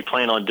of hunt you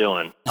plan on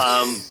doing.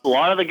 A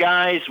lot of the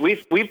guys,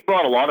 we've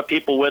brought a lot of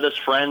people with us,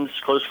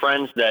 close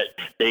friends, that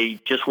they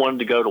just wanted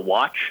to go to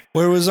watch.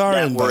 Where was our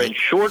that invite? were in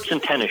shorts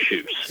and tennis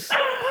shoes.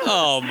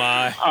 Oh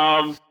my!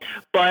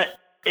 But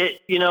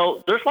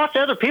there's lots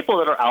of other people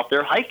that are out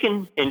there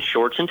hiking in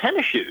shorts and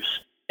tennis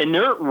shoes, and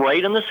they're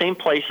right in the same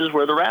places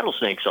where the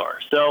rattlesnakes are.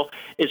 So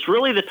it's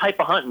really the type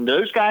of hunting.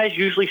 Those guys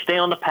usually stay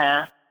on the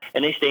path,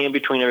 and they stay in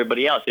between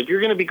everybody else. If you're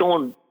going to be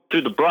going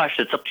through the brush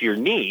that's up to your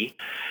knee,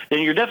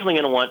 then you're definitely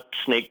going to want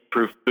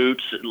snake-proof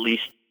boots, at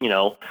least,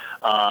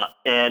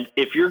 and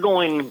if you're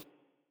going,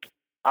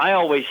 I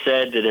always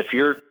said that if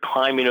you're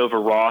climbing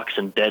over rocks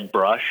and dead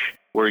brush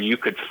where you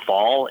could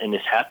fall, and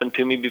this happened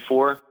to me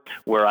before,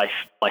 where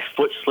my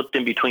foot slipped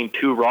in between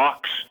 2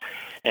 rocks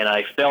and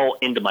I fell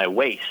into my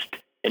waist.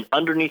 And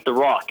underneath the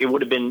rock, it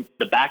would have been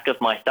the back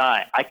of my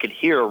thigh. I could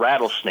hear a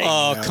rattlesnake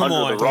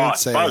under the rock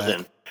buzzing.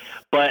 That.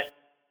 But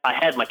I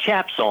had my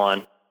chaps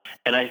on,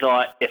 and I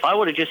thought, if I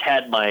would have just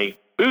had my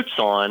boots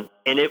on,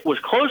 and it was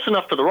close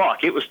enough to the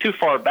rock. It was too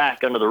far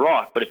back under the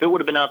rock, but if it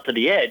would have been out to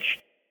the edge,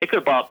 it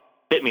could have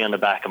bit me on the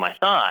back of my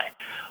thigh.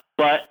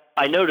 But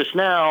I notice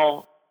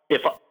now,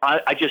 if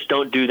I just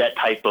don't do that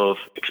type of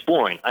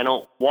exploring. I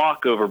don't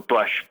walk over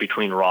brush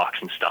between rocks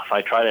and stuff.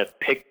 I try to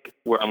pick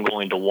where I'm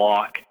going to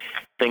walk,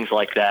 things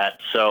like that.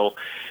 So,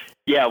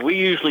 yeah, we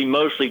usually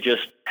mostly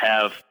just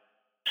have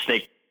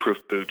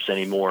snake-proof boots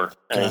anymore.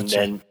 And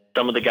then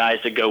some of the guys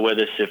that go with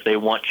us, if they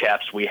want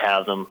chaps, we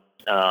have them.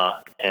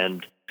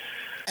 And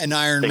an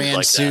Iron Man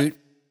like suit,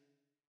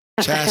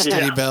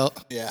 chastity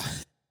belt. Yeah.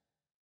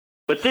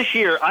 But this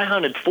year, I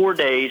hunted 4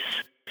 days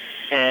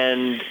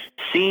and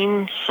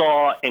seen,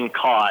 saw, and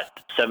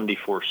caught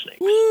 74 snakes.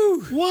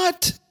 Woo!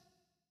 What?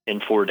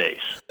 In 4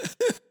 days.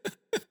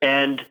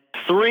 And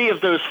 3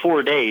 of those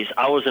 4 days,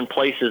 I was in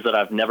places that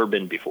I've never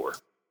been before.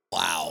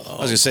 Wow.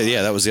 I was gonna say,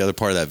 yeah, that was the other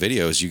part of that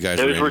video is you guys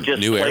Those were were in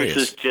just new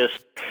places areas. just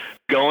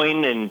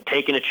going and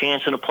taking a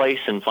chance in a place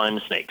and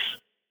finding snakes.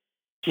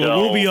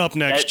 Well, we'll be up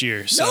next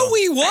year. So. No,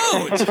 we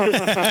won't.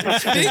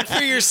 Speak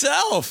for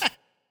yourself.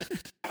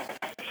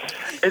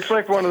 It's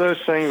like one of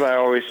those things I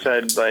always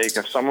said, like,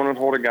 if someone would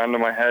hold a gun to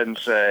my head and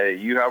say,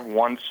 you have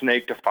one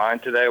snake to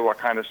find today, what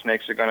kind of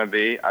snake's it going to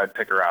be? I'd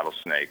pick a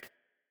rattlesnake.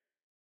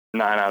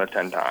 9 out of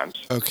 10 times.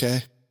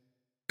 Okay.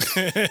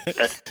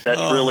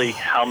 That's really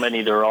how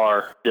many there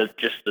are.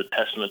 Just the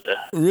testament to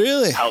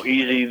Really how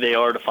easy they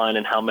are to find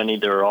and how many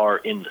there are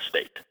in the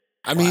state.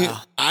 I mean,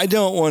 I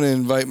don't want to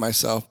invite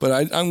myself, but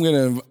I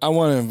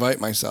want to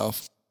invite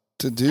myself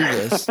to do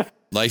this.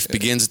 Life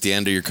begins at the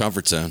end of your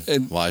comfort zone.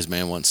 Wise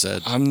man once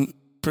said. I'm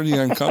pretty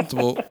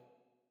uncomfortable.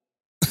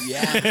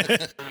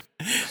 Yeah.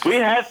 We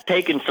have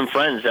taken some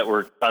friends that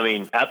were,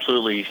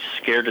 absolutely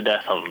scared to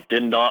death of them.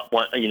 Did not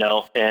want,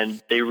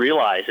 and they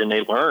realize and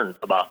they learn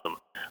about them.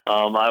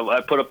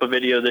 I put up a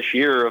video this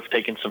year of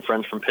taking some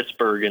friends from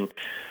Pittsburgh, and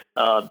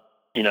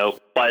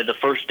by the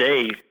first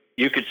day,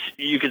 you could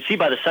see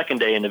by the second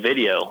day in the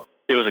video,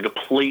 it was a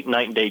complete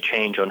night and day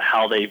change on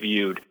how they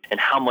viewed and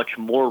how much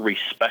more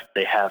respect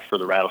they have for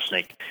the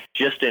rattlesnake.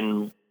 Just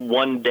in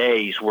 1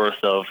 day's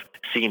worth of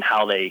seeing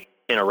how they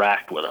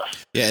interact with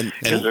us. Yeah,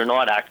 because they're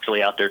not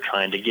actually out there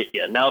trying to get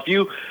you. Now, if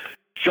you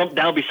jump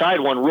down beside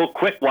one real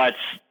quick while it's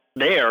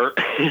there,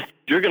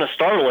 you're going to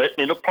startle it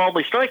and it'll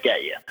probably strike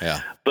at you.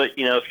 Yeah. But,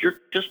 if you're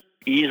just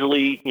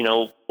easily,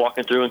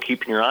 walking through and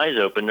keeping your eyes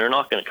open, they're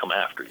not going to come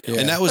after you.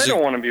 Yeah. And that was they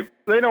don't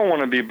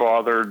want to be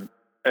bothered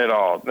at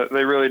all.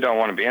 They really don't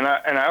want to be. And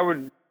I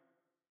would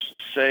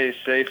say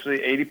safely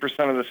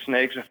 80% of the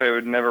snakes, if they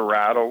would never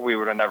rattle, we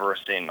would have never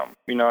seen them.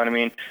 You know what I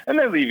mean? And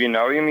they leave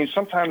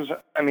sometimes,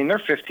 they're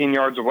 15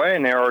 yards away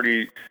and they're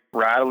already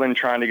rattling,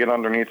 trying to get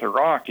underneath a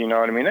rock. You know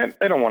what I mean?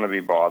 They don't want to be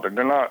bothered.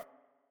 They're not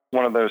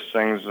one of those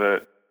things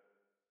that,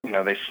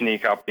 they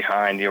sneak up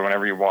behind you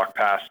whenever you walk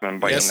past them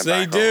and bite you in the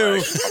back.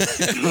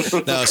 Yes, they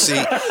do. No,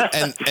 see,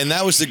 and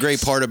that was the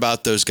great part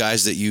about those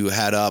guys that you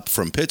had up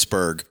from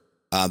Pittsburgh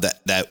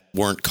that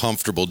weren't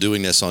comfortable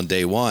doing this on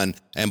day one.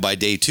 And by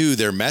day 2,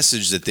 their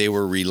message that they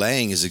were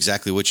relaying is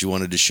exactly what you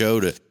wanted to show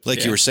to,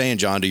 like you were saying,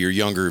 John, to your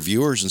younger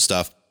viewers and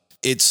stuff.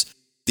 It's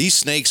these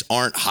snakes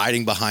aren't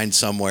hiding behind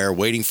somewhere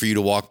waiting for you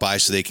to walk by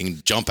so they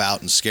can jump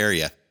out and scare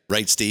you.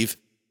 Right, Steve?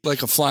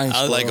 Like a flying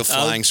squirrel. Like a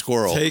flying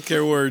squirrel. Take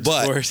your words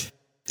for it.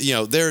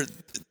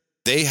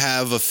 They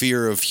have a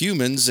fear of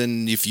humans,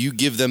 and if you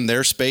give them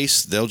their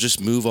space, they'll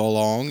just move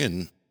along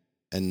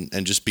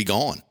and just be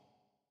gone.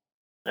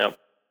 Yep.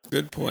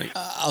 Good point.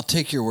 I'll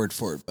take your word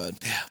for it, bud.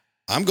 Yeah.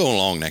 I'm going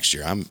along next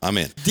year. I'm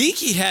in.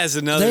 Deaky has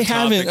another. They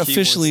topic haven't he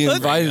officially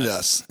wants to bring invited up.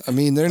 us.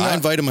 They're not. I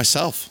invited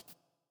myself.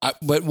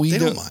 But we They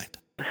don't don't mind.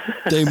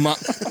 They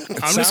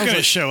I'm just going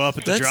to show up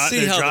at Let's their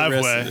see how the rest of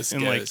driveway this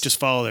and goes. just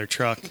follow their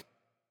truck.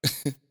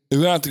 We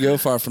don't have to go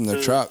far from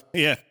their truck.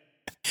 Yeah.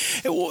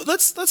 Hey, well,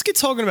 let's get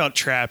talking about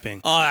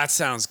trapping. Oh, that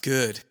sounds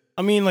good.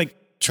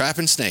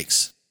 Trapping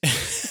snakes.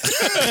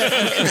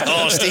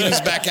 Oh,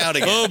 Stevie's back out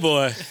again. Oh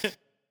boy.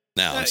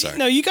 No, I'm sorry.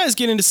 No, you guys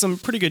get into some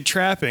pretty good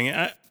trapping,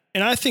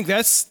 and I think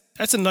that's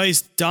a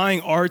nice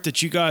dying art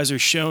that you guys are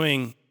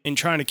showing and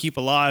trying to keep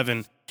alive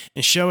and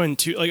showing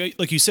to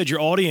like you said,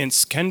 your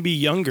audience can be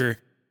younger,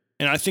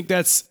 and I think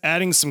that's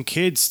adding some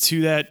kids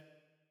to that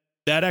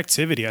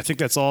activity. I think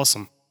that's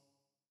awesome.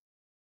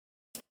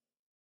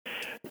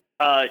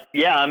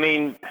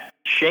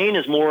 Shane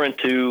is more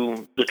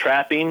into the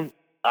trapping.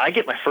 I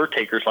get my fur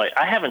takers.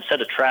 I haven't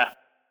set a trap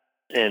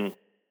in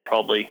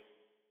probably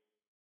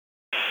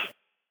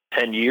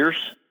 10 years,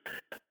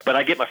 but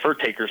I get my fur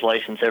taker's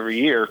license every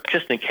year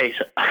just in case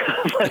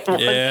I want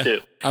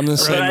to. I'm the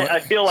same way. I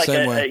feel like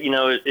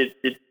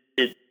it's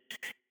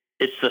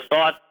the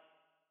thought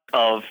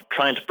of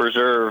trying to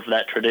preserve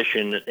that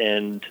tradition,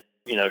 and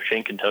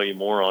Shane can tell you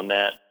more on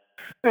that.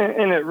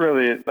 And it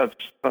really,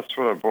 that's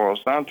what it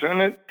boils down to.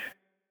 And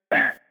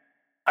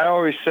I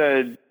always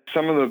said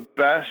some of the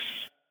best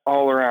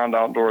all-around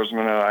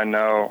outdoorsmen that I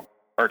know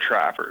are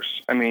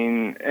trappers.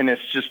 And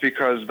it's just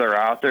because they're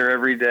out there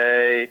every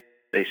day.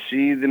 They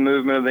see the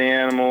movement of the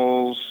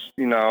animals,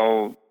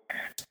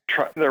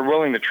 they're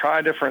willing to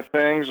try different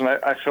things. And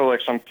I feel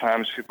like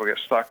sometimes people get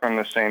stuck on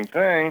the same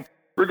thing,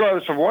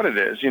 regardless of what it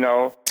is.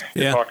 You're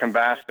talking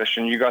bass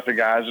fishing. You got the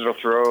guys that'll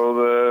throw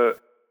the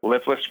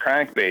lipless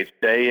crankbaits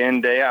day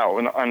in, day out,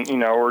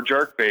 or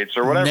jerk baits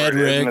or whatever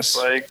it is.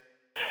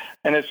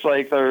 And it's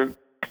like they're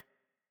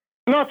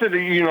not that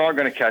you're not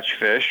going to catch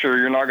fish or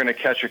you're not going to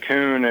catch a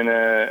coon in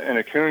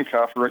a coon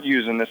cuff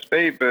using this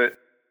bait, but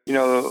a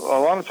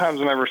lot of times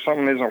whenever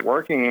something isn't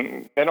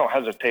working, they don't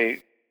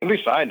hesitate. At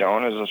least I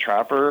don't as a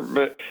trapper.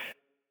 But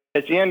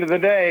at the end of the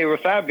day,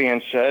 with that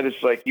being said,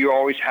 it's like you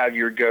always have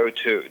your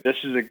go-to. This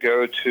is a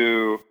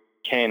go-to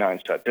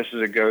canine set. This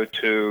is a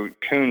go-to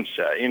coon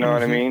set. You know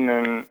what I mean?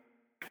 And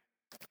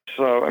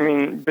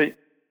so, but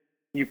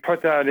you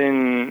put that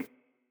in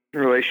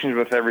relations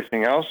with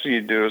everything else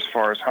you do as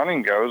far as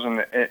hunting goes,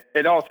 and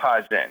it all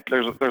ties in.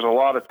 There's a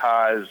lot of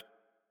ties,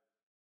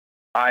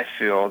 I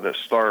feel, that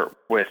start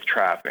with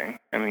trapping.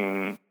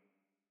 And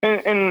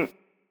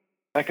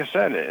like I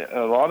said,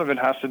 a lot of it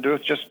has to do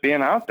with just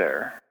being out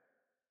there.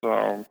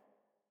 So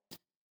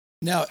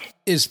now,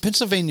 is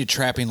Pennsylvania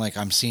trapping like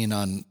I'm seeing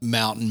on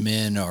Mountain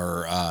Men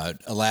or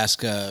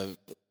Alaska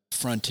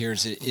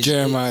Frontiers?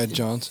 Jeremiah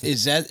Johnson.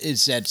 Is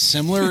that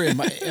similar?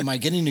 Am I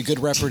getting a good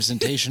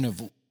representation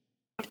of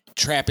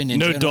trapping in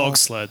general? dog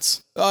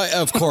sleds.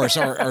 Of course,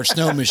 our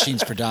snow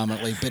machines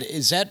predominantly. But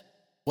is that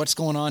what's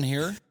going on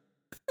here?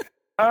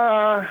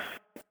 I'm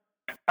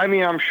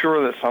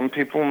sure that some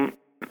people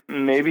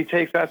maybe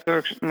take that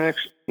to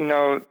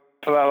that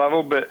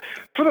level, but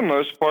for the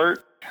most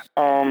part,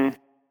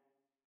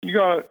 you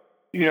got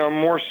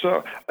more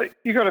so.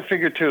 You got to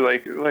figure too,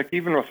 like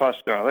even with us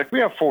doing, like we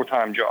have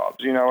full-time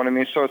jobs. You know what I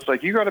mean? So it's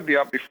like you got to be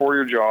up before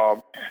your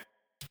job.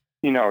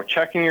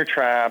 Checking your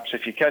traps.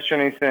 If you catch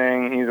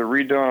anything, either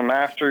redoing them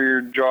after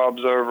your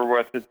job's over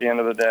with at the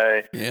end of the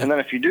day. Yeah. And then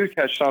if you do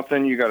catch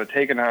something, you got to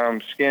take it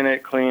home, skin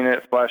it, clean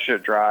it, flesh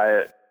it, dry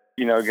it,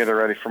 get it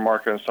ready for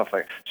market and stuff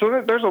like that.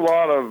 So there's a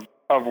lot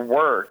of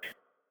work,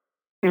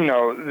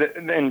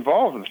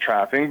 involved with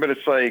trapping, but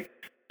it's like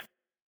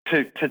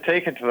to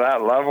take it to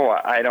that level,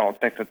 I don't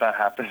think that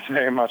happens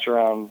very much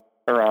around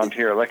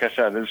here. Like I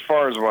said, as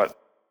far as what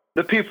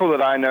the people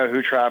that I know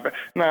who trap it.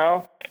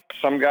 Now,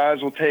 some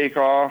guys will take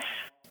off.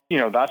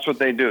 That's what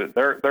they do.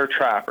 They're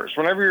trappers.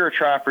 Whenever you're a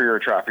trapper, you're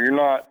a trapper. You're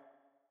not,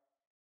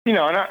 and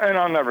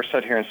I'll never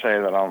sit here and say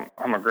that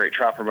I'm a great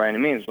trapper by any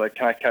means. Like,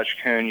 can I catch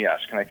coon?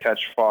 Yes. Can I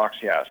catch fox?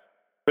 Yes.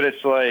 But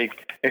it's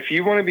like, if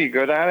you want to be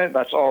good at it,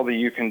 that's all that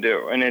you can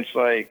do. And it's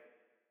like,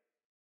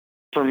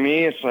 for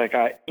me, it's like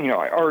I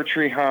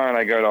archery hunt,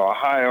 I go to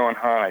Ohio and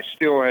hunt, I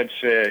steelhead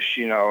fish,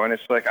 and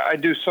it's like I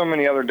do so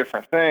many other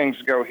different things,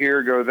 go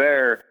here, go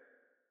there.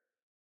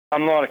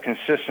 I'm not a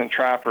consistent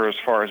trapper as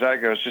far as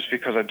that goes, just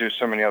because I do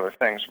so many other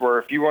things. Where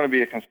if you want to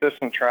be a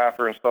consistent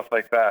trapper and stuff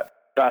like that,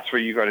 that's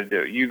what you got to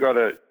do. You got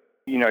to,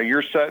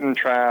 you're setting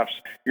traps.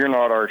 You're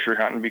not archery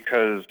hunting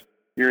because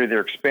you're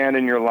either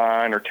expanding your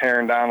line or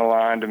tearing down a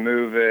line to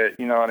move it.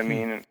 You know what I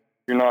mean? And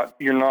you're not,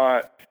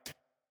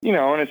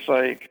 and it's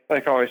like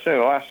I always say,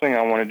 the last thing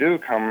I want to do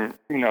come,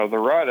 the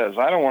rut is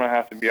I don't want to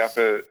have to be up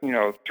at,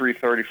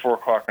 3:30, 4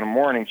 o'clock in the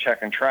morning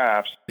checking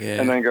traps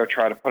and then go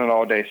try to put an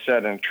all-day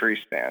set in a tree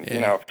stand,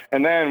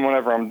 And then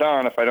whenever I'm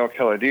done, if I don't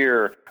kill a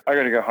deer, I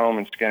got to go home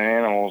and skin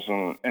animals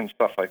and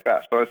stuff like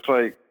that. So it's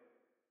like,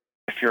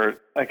 if you're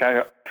like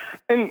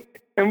and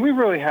we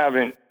really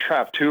haven't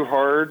trapped too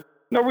hard.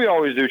 No, we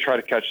always do try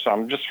to catch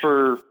some just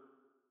for,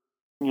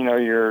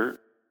 your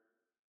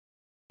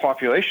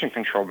population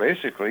control,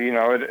 basically.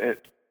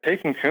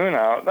 Taking coon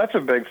out, that's a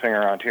big thing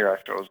around here,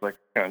 I feel, is like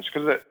coons,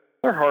 because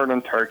they're hard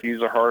on turkeys,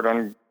 they're hard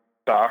on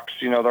ducks,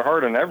 they're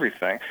hard on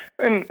everything,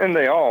 and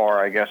they all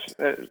are, I guess.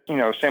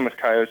 Same with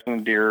coyotes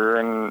and deer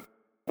and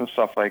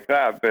stuff like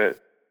that. But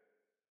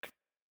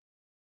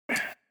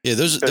yeah,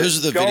 those are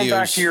the going videos.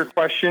 Back to your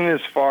question,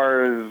 as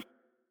far as,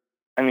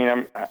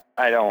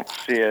 I don't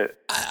see it.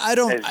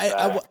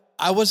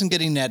 I wasn't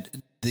getting that.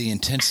 The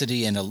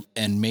intensity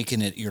and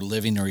making it your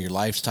living or your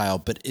lifestyle,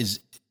 but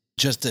is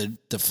just the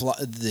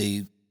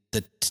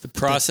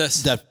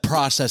process, the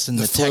process and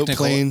the technical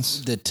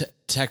planes.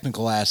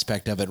 Technical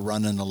aspect of it,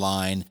 running the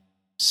line,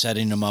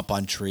 setting them up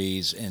on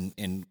trees,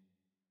 and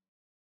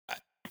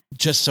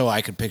just so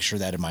I could picture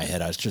that in my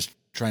head. I was just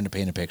trying to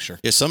paint a picture.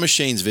 Yeah, some of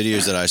Shane's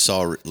videos that I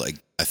saw, like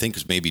I think it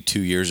was maybe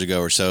 2 years ago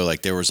or so,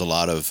 like there was a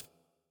lot of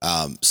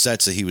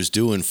sets that he was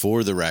doing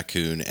for the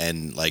raccoon,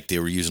 and like they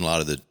were using a lot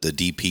of the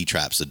DP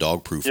traps, the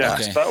dog proof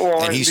ones.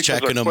 Okay. And he's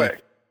checking them.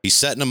 Quick. He's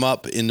setting them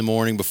up in the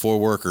morning before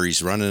work, or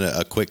he's running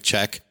a quick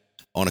check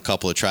on a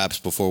couple of traps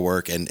before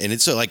work. And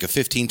it's like a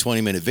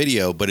 15-20 minute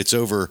video, but it's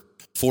over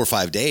 4 or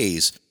 5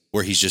 days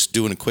where he's just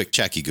doing a quick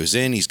check. He goes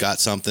in, he's got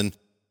something,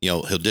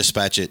 he'll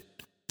dispatch it,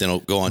 then he'll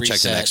go on,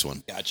 check the next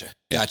one.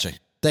 Gotcha.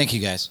 Thank you,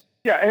 guys.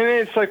 Yeah. And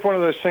it's like one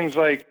of those things,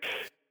 like,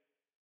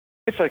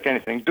 it's like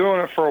anything. Doing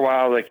it for a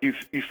while, like you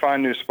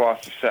find new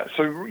spots to set.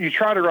 So you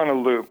try to run a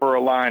loop or a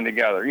line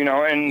together,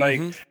 and like,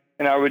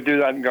 and I would do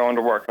that and going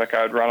to work. Like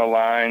I would run a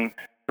line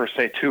for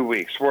say 2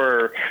 weeks.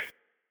 Where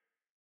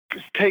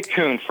take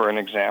coon for an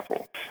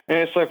example, and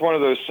it's like one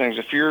of those things.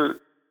 If you're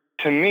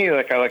to me,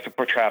 like I like to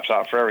put traps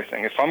out for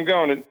everything. If I'm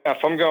going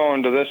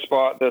to this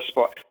spot,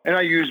 and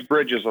I use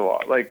bridges a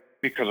lot, like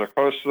because they're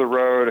close to the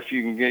road. If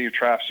you can get your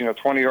traps,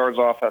 20 yards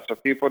off that, so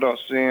people don't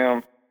see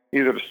them,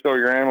 either to steal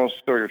your animals,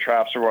 steal your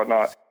traps, or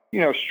whatnot.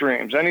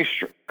 Streams, any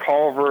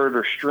culvert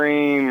or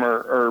stream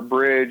or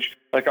bridge,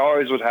 like I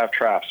always would have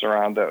traps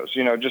around those.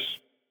 Just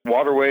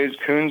waterways.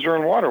 Coons are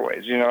in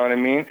waterways. You know what I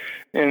mean,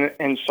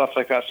 and stuff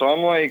like that. So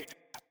I'm like,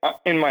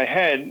 in my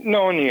head,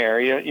 knowing the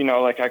area,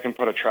 like I can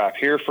put a trap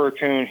here for a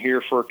coon,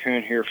 here for a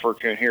coon, here for a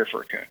coon, here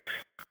for a coon.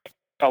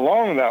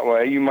 Along that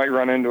way, you might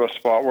run into a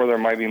spot where there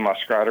might be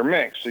muskrat or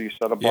mink. So you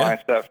set a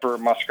blind set for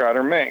muskrat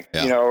or mink,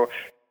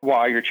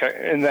 while you're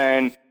checking. And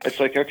then it's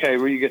like, okay,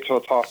 well, you get to the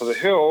top of the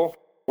hill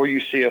where you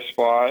see a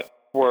spot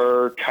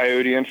where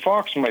coyote and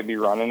fox might be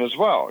running as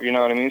well. You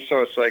know what I mean?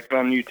 So it's like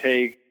then you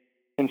take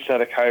and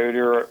set a coyote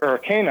or a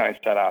canine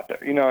set out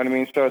there. You know what I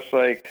mean? So it's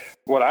like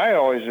what I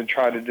always would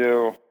try to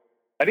do.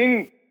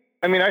 I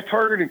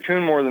targeted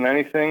coon more than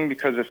anything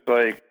because it's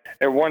like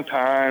at one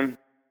time,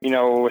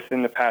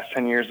 within the past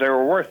 10 years, they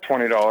were worth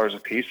 $20 a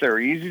piece. They were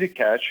easy to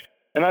catch.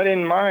 And I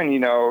didn't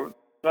mind,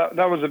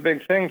 that was a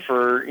big thing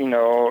for,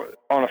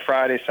 on a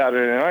Friday,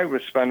 Saturday night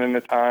was spending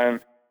the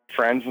time,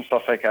 friends and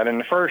stuff like that in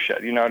the fur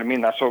shed. You know what I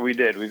mean? That's what we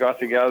did. We got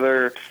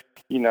together,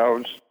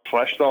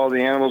 fleshed all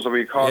the animals that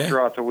we caught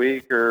throughout the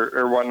week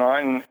or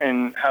whatnot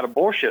and had a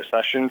bullshit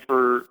session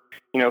for,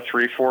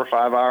 3, 4,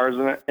 5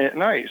 hours at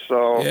night.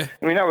 So,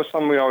 that was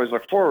something we always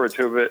look forward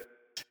to. But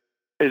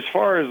as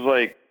far as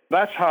like,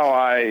 that's how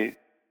I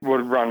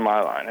would run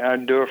my line.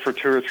 I'd do it for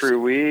 2 or 3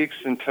 weeks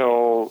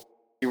until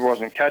he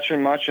wasn't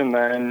catching much and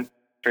then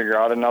figure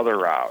out another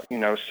route,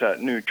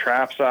 set new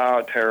traps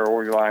out, tear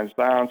old lines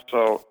down.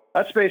 So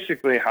that's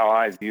basically how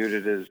I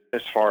viewed it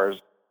as far as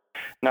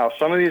now.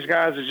 Some of these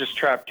guys are just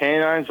trap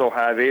canines. They'll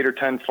have 8 or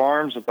 10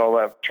 farms that they'll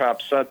have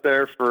traps set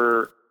there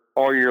for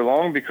all year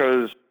long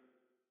because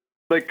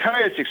like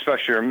coyotes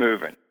especially are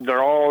moving.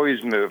 They're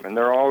always moving.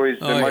 They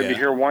might be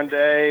here one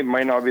day,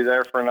 might not be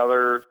there for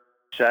another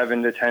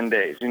 7 to 10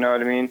 days. You know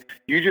what I mean?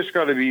 You just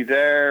got to be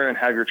there and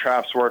have your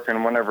traps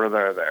working whenever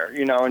they're there,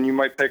 and you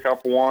might pick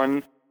up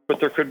one,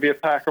 but there could be a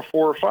pack of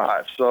 4 or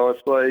 5. So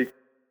it's like,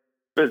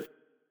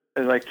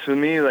 to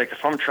me, like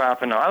if I'm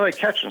trapping, I like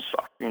catching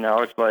stuff,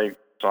 it's like,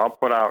 so I'll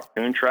put out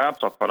coon traps.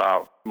 I'll put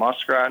out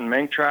muskrat and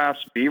mink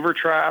traps, beaver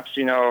traps,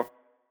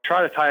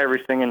 try to tie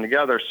everything in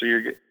together. So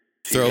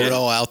throw it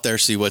all out there,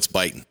 see what's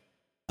biting.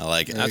 I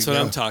like it. That's what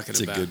I'm talking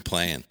about. It's a good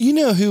plan. You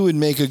know who would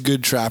make a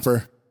good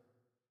trapper?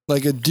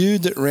 Like a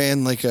dude that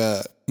ran like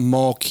a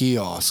mall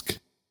kiosk.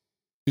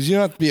 Because you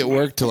don't have to be at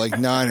work till like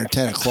 9 or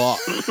 10 o'clock.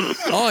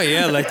 Oh,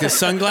 yeah, like the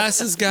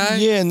sunglasses guy?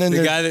 Yeah, and then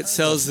the guy that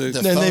sells the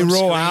then they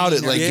roll out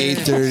at like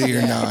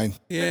 8:30 or 9.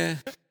 Yeah.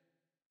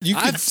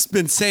 I've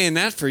been saying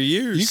that for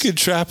years. You could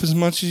trap as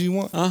much as you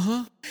want.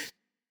 Uh-huh.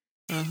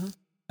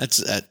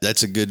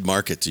 That's a good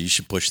market, so you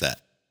should push that.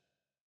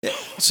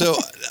 So,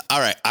 all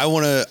right, I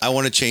want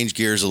to change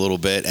gears a little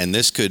bit, and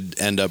this could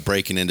end up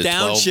breaking into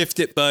downshift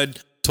it,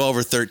 bud. 12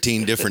 or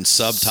 13 different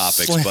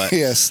subtopics, but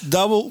yes,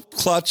 double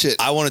clutch it.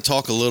 I want to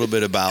talk a little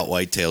bit about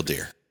whitetail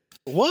deer.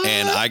 What?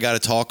 And I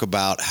got to talk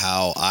about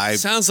how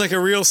sounds like a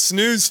real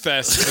snooze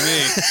fest to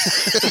me.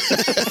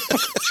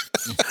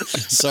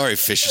 Sorry,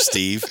 Fish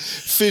Steve.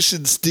 Fish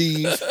and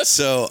Steve.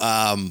 So,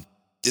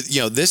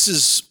 this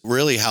is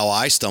really how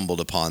I stumbled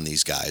upon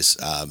these guys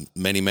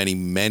many, many,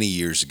 many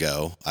years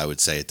ago, I would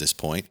say at this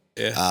point.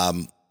 Yeah.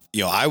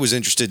 I was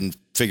interested in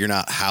figuring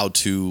out how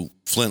to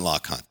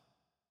flintlock hunt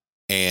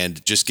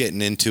and just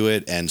getting into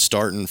it and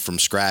starting from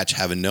scratch,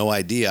 having no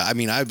idea. I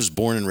mean, I was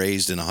born and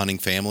raised in a hunting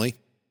family,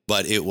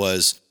 but it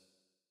was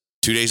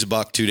 2 days a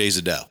buck, 2 days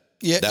a doe.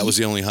 Yeah, that was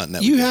the only hunting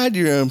that you had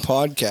your own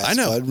podcast. I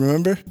know, bud,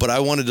 remember? But I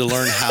wanted to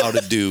learn how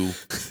to do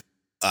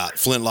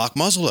flintlock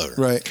muzzleloader.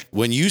 Right.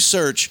 When you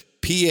search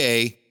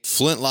PA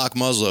flintlock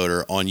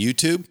muzzleloader on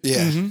YouTube,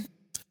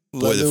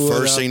 boy, the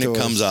first thing that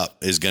comes up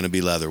is going to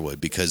be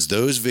Leatherwood because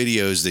those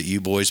videos that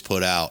you boys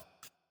put out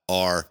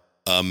are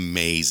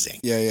amazing.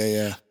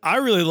 Yeah. I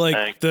really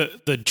like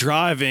the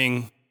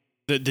driving,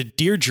 the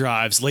deer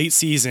drives late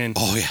season.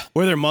 Oh yeah,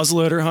 where they're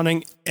muzzleloader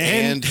hunting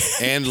and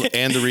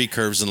the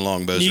recurves and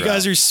longbows. You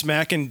guys are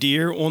smacking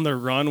deer on the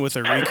run with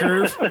a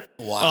recurve.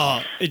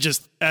 Wow,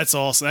 that's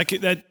awesome.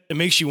 That it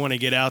makes you want to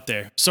get out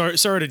there. Sorry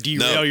to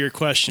derail your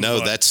question. No,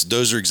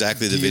 those are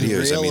exactly the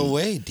videos. Derail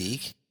away,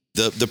 Deke.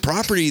 The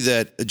property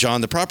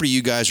the property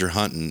you guys are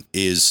hunting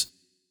is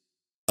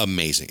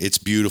amazing. It's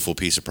a beautiful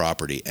piece of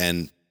property.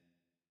 And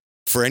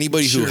for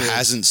anybody who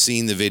hasn't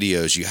seen the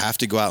videos, you have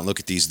to go out and look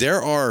at these.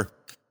 There are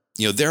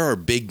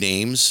big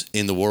names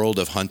in the world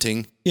of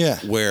hunting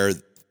where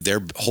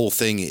their whole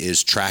thing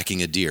is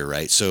tracking a deer,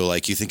 right? So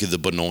like you think of the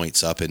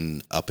Benoits up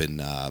in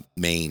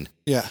Maine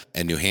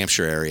and New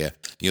Hampshire area,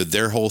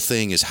 their whole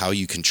thing is how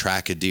you can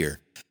track a deer.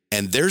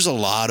 And there's a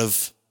lot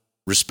of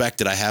respect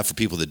that I have for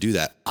people that do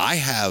that. I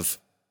have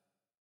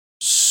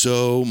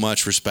so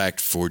much respect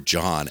for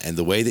John and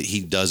the way that he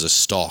does a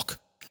stalk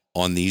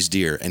on these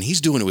deer, and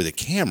he's doing it with a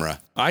camera.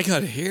 I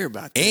got to hear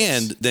about this.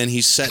 And then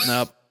he's setting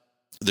up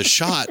the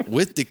shot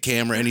with the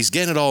camera, and he's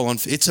getting it all on.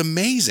 It's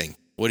amazing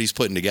what he's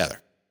putting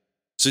together.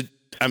 So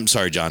I'm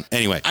sorry, John.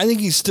 Anyway, I think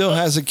he still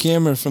has a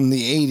camera from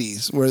the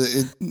 80s where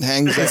it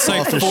hangs It's off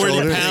like his 40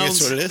 shoulder.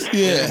 pounds. that's what it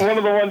is. Yeah. One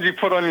of the ones you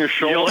put on your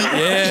shoulder.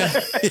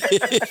 Yeah.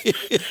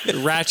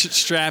 Ratchet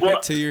strap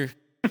it to your.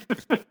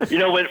 You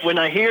know, when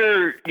I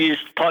hear you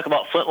talk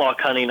about flintlock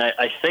hunting,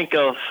 I think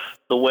of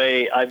the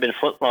way I've been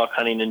flintlock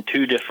hunting in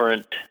two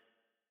different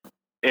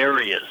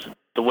areas.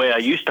 The way I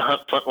used to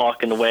hunt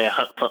flintlock and the way I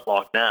hunt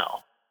flintlock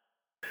now.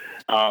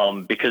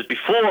 Because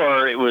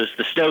before it was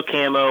the snow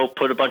camo,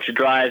 put a bunch of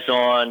drives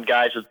on,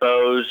 guys with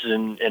bows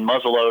and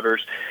muzzle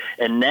loaders.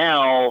 And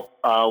now,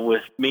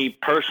 with me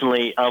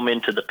personally, I'm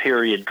into the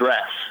period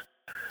dress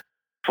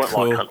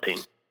flintlock hunting.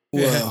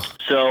 Yeah.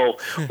 So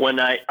when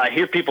I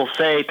hear people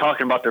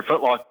talking about the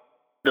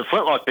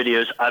flintlock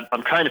videos,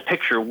 I'm trying to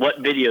picture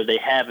what video they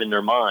have in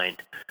their mind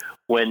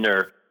when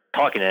they're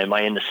talking. Am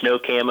I in the snow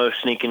camo,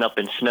 sneaking up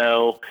in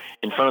snow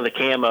in front of the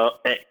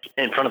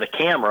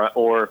camera,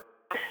 or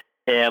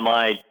am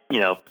I,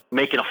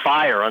 making a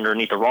fire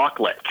underneath a rock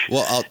ledge?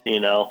 Well,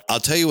 I'll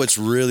tell you what's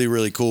really,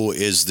 really cool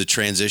is the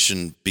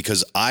transition,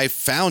 because I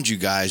found you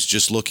guys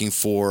just looking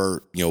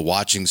for,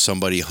 watching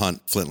somebody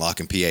hunt flintlock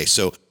in PA.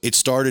 So it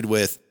started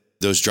with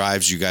those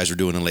drives you guys were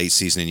doing in late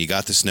season, and you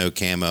got the snow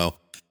camo.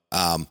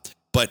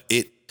 But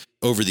it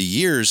over the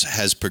years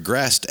has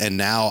progressed, and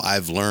now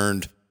I've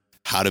learned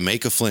how to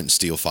make a flint and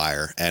steel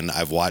fire. And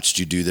I've watched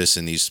you do this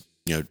in these,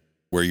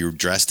 where you're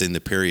dressed in the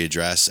period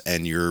dress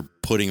and you're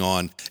putting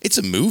on, it's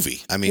a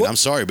movie. I mean, I'm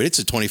sorry, but it's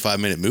a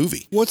 25-minute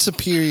movie. What's a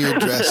period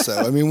dress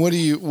though? I mean, what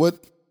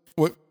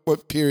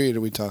period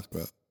are we talking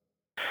about?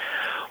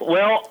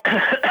 Well,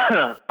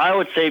 I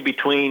would say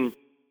between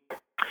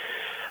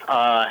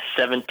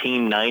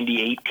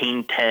 1790,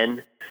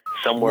 1810,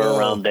 somewhere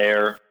around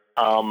there.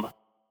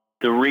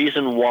 The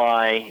reason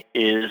why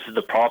is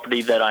the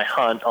property that I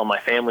hunt on my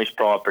family's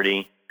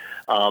property.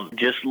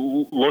 Just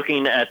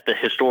looking at the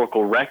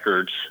historical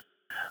records.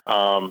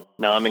 Now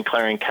I'm in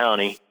Clarion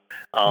County,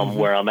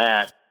 where I'm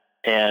at,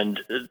 and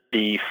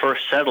the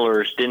first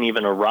settlers didn't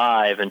even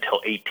arrive until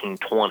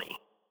 1820.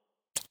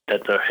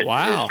 That the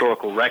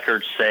historical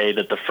records say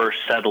that the first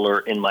settler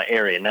in my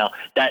area. Now,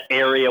 that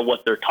area,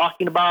 what they're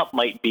talking about,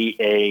 might be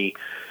a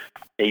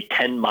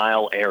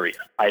 10-mile area.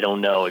 I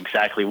don't know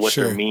exactly what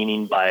they're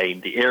meaning by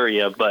the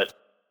area, but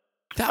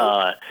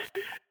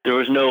there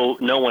was no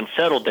one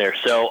settled there.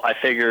 So I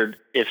figured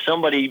if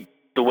somebody,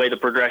 the way the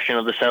progression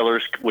of the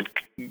settlers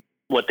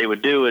what they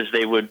would do is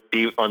they would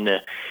be on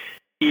the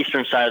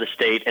eastern side of the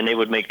state, and they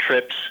would make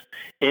trips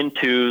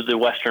into the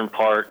western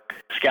part,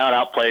 scout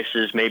out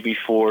places maybe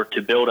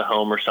to build a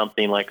home or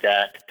something like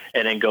that,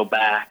 and then go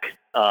back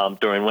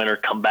during winter,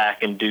 come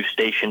back and do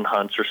station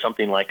hunts or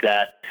something like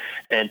that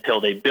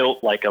until they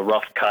built like a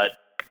rough cut,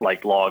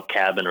 like log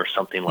cabin or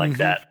something like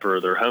that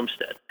for their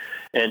homestead.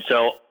 And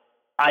so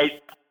I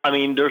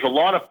mean, there's a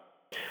lot of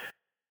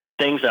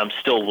things I'm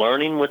still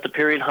learning with the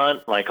period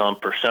hunt, like on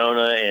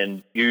persona.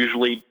 And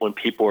usually when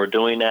people are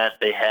doing that,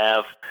 they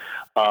have,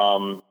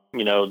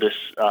 this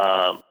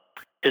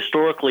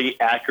historically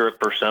accurate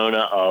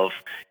persona of,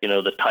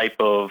 the type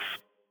of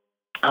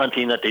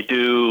hunting that they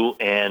do,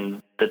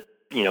 and that,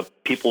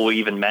 people will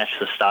even match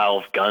the style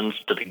of guns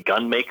to the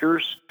gun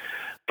makers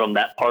from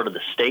that part of the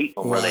state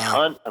where they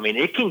hunt. I mean,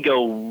 it can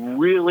go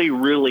really,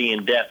 really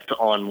in depth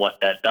on what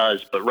that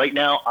does. But right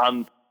now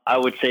I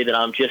would say that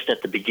I'm just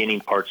at the beginning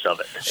parts of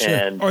it. Sure.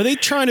 And are they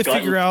trying to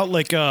figure out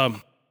like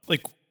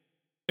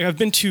I've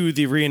been to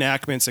the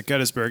reenactments at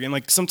Gettysburg, and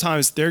like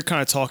sometimes they're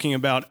kind of talking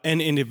about an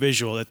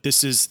individual, that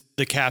this is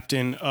the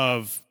captain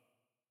of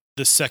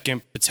the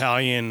 2nd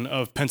Battalion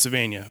of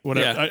Pennsylvania.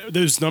 Whatever.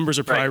 Those numbers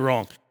are probably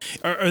wrong.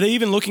 Are they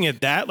even looking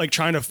at that, like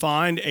trying to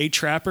find a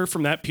trapper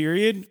from that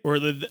period, or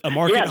a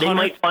market hunter? They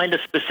might find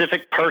a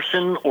specific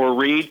person or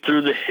read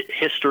through the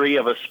history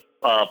of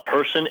a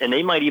person, and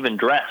they might even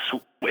dress.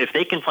 If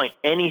they can find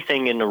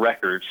anything in the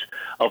records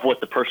of what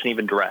the person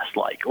even dressed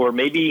like, or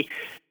maybe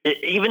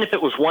even if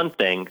it was one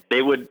thing,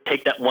 they would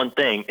take that one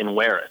thing and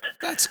wear it.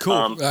 That's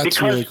cool.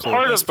 That's really cool.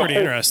 That's pretty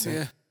interesting.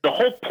 Yeah. The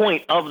whole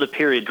point of the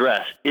period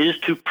dress is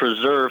to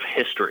preserve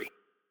history.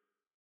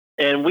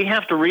 And we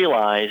have to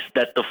realize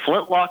that the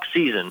flintlock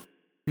season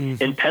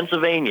in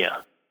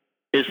Pennsylvania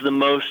is the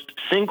most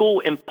single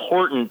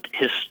important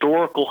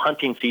historical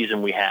hunting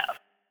season we have.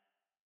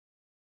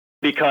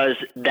 Because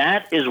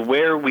that is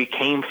where we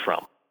came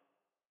from.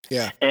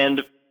 Yeah.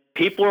 And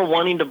people are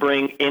wanting to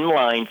bring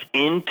inlines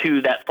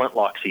into that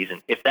flintlock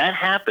season. If that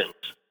happens,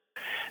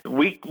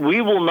 we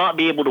will not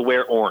be able to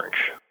wear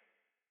orange.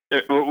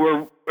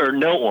 Or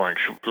no orange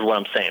is what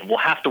I'm saying. We'll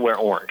have to wear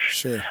orange.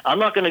 Sure. I'm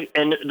not going to,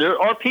 and there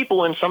are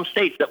people in some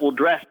states that will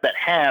dress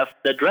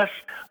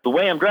the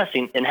way I'm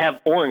dressing and have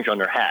orange on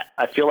their hat.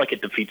 I feel like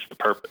it defeats the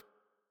purpose.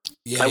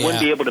 Yeah, I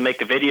wouldn't be able to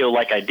make a video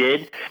like I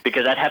did,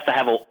 because I'd have to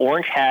have an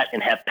orange hat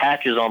and have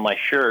patches on my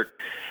shirt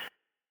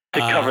to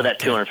cover that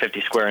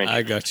 250 square inches.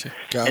 I got you.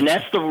 And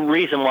that's the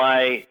reason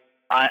why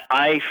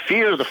I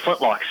fear the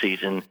flintlock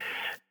season,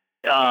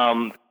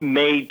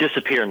 may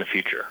disappear in the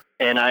future.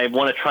 And I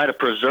want to try to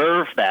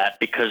preserve that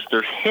because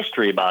there's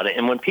history about it.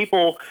 And when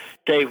people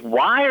say,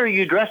 why are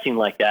you dressing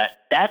like that?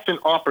 That's an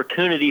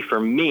opportunity for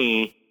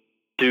me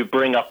to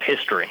bring up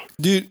history.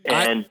 Dude,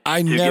 and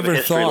I to give a never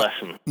history thought,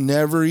 lesson.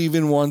 never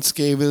even once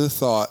gave it a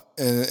thought.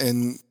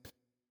 And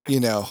you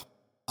know,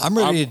 I'm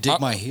ready to dig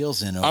my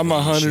heels in. I'm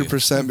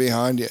 100%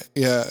 behind you.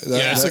 Yeah.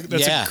 That's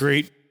a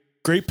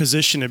great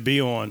position to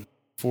be on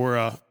for,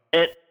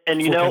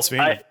 and you know,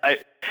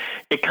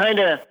 it kind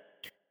of,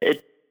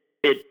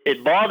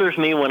 it bothers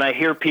me when I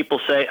hear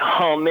people say,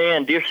 oh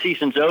man, deer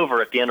season's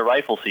over at the end of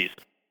rifle season.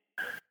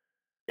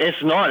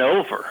 It's not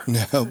over.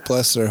 No,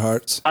 bless their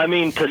hearts. I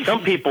mean, to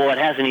some people, it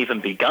hasn't even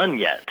begun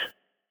yet.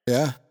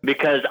 Yeah.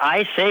 Because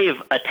I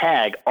save a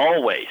tag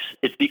always.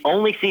 It's the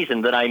only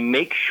season that I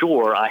make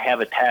sure I have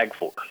a tag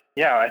for.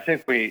 Yeah, I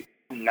think there's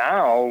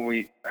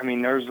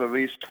at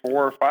least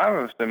 4 or 5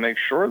 of us that make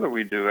sure that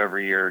we do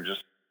every year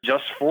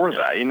just for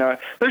that. You know,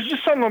 there's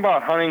just something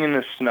about hunting in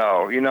the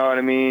snow. You know what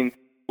I mean?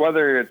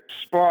 Whether it's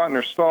spotting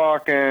or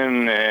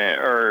stalking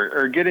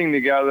or getting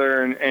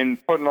together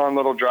and putting on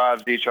little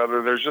drives to each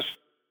other, there's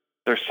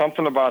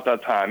something about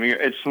that time.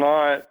 It's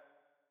not,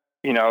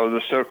 you know,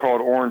 the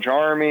so-called Orange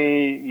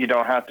Army. You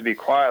don't have to be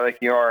quiet like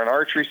you are in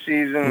archery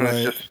season. Right.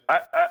 It's just,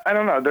 I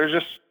don't know.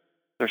 There's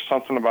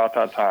something about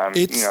that time.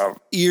 It's you know,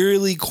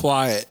 eerily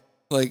quiet.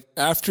 Like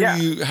after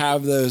you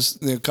have those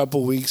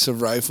couple weeks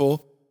of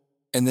rifle,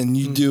 and then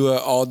you do a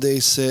all day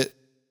sit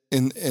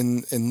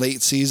in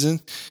late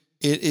season,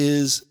 it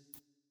is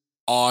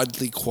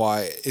oddly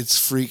quiet. It's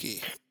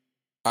freaky,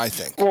 I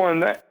think. Well,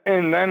 and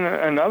then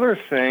another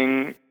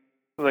thing,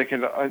 like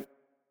it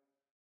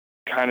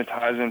kind of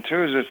ties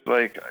into is it's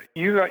like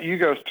you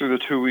go through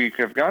the 2 week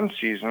of gun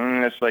season,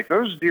 and it's like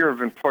those deer have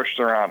been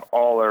pushed around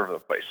all over the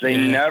place. They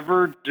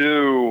never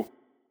do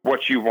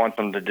what you want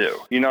them to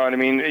do. You know what I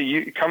mean?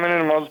 You come in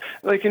and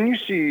like, and you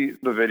see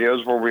the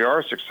videos where we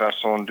are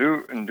successful and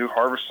do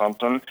harvest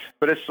something,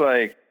 but it's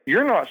like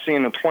you're not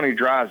seeing the 20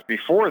 drives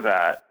before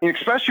that,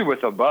 especially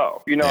with a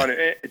bow. You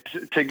know,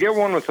 to get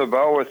one with a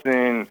bow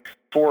within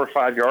 4 or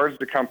 5 yards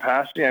to come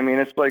past you, I mean,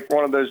 it's like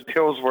one of those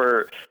deals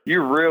where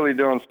you're really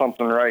doing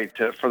something right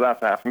for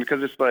that to happen,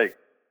 because it's like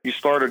you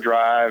start a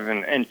drive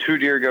and 2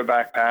 deer go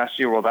back past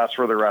you. Well, that's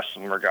where the rest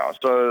of them are going.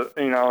 So,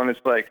 you know, and it's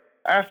like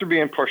after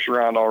being pushed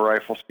around all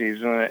rifle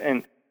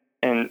season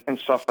and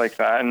stuff like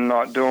that and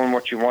not doing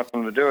what you want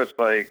them to do, it's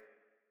like,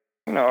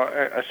 you know,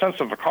 a sense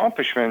of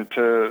accomplishment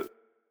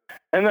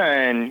and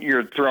then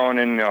you're throwing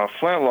in a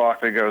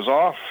flintlock that goes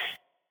off.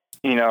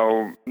 You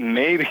know,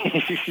 maybe,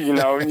 you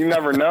know, you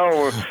never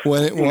know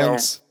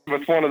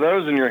with one of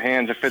those in your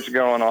hands if it's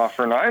going off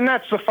or not. And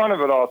that's the fun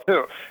of it all,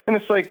 too. And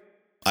it's like,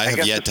 I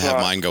have yet to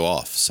have mine go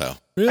off, so.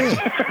 Really?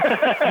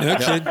 No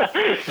kid. Oh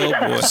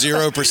boy.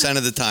 0%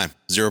 of the time.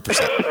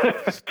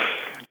 0%.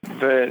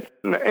 But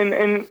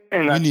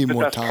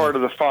that's part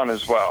of the fun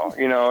as well.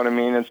 You know what I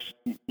mean?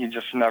 You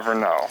just never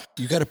know.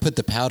 You got to put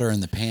the powder in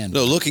the pan.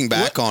 No, looking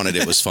back on it,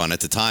 it was fun. At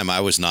the time, I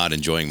was not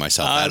enjoying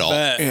myself at all.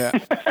 Yeah.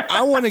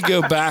 I want to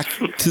go back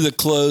to the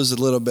clothes a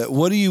little bit.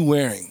 What are you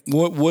wearing?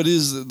 What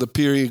is the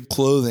period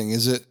clothing?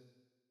 Is it?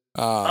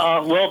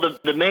 Well,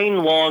 the main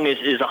long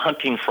is a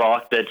hunting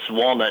frock that's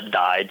walnut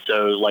dyed.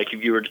 So, like,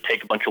 if you were to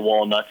take a bunch of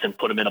walnuts and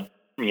put them in a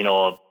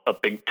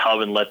big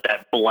tub and let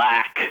that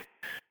black,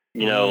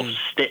 dye,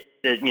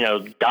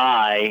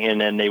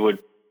 and then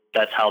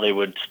that's how they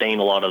would stain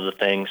a lot of the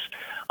things.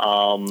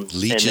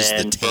 Leaches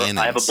the tannins.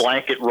 I have a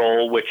blanket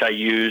roll, which I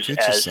use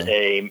as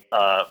a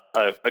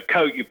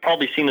coat. You've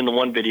probably seen in the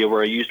one video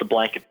where I used a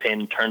blanket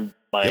pin and turned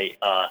my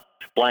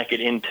blanket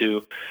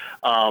into,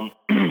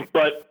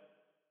 but.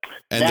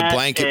 And the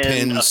blanket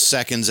pin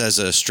seconds as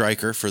a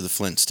striker for the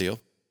flint steel.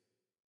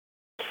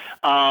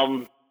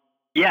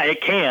 Yeah,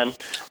 it can.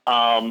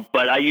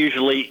 But I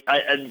usually,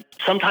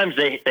 sometimes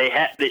they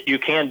have that you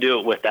can do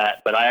it with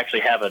that, but I actually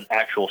have an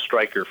actual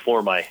striker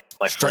for my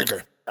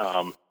striker.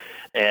 There's,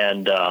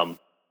 and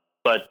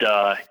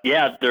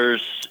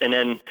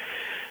then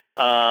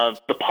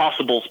the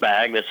possibles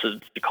bag. This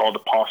is called the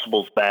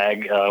possibles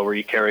bag, where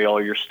you carry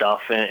all your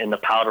stuff, and the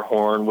powder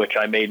horn, which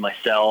I made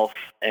myself,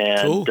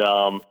 and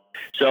cool.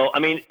 So I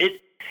mean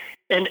it,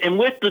 and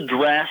with the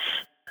dress,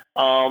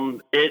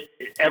 when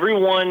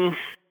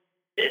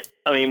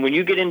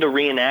you get into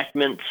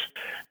reenactments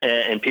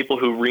and people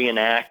who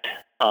reenact,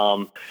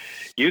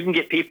 you can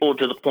get people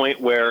to the point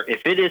where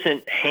if it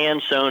isn't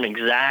hand sewn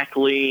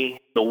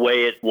exactly the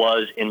way it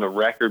was in the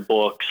record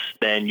books,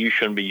 then you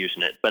shouldn't be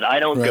using it. But I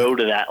don't go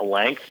to that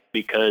length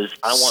because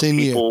I want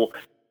people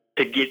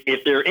to get,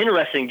 if they're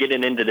interested in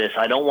getting into this,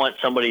 I don't want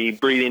somebody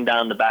breathing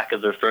down the back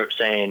of their throat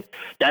saying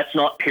that's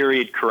not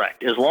period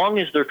correct. As long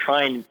as they're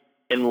trying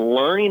and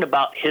learning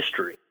about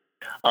history,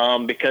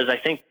 because I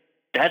think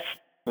that's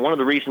one of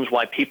the reasons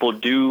why people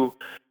do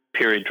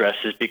period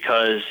dresses,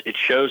 because it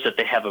shows that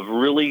they have a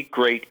really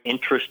great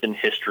interest in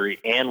history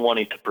and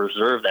wanting to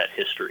preserve that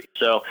history.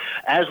 So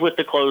as with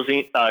the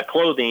clothing,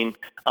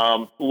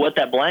 what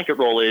that blanket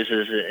roll is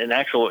an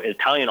actual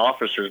Italian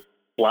officer's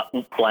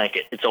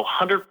blanket. It's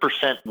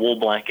 100% wool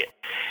blanket.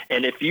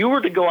 And if you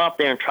were to go out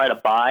there and try to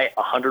buy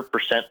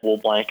 100% wool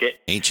blanket,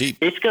 ain't cheap.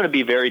 It's going to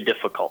be very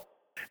difficult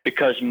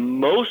because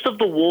most of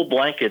the wool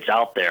blankets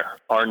out there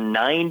are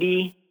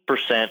 90%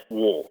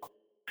 wool.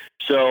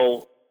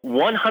 So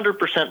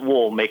 100%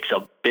 wool makes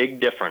a big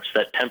difference,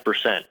 that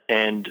 10%.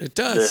 And it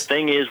does. The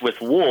thing is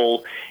with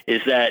wool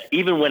is that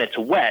even when it's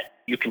wet,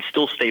 you can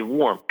still stay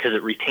warm because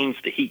it retains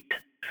the heat.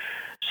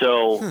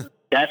 So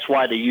that's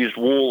why they use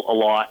wool a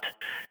lot.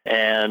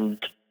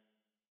 And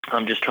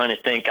I'm just trying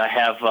to think. I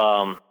have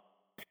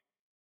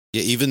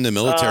yeah, even the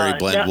military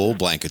blend wool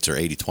blankets are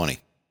 80-20.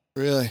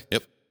 Really?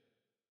 Yep.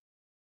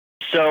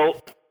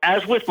 So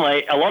as with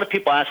a lot of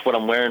people ask what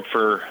I'm wearing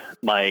for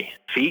my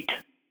feet,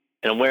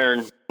 and I'm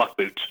wearing buck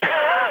boots.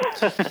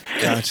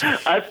 Gotcha.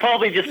 I've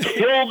probably just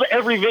killed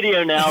every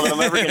video now that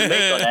I'm ever going to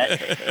make on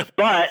that.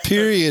 But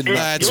period.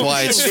 That's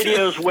why it's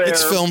videos where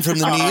it's filmed from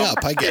the knee up.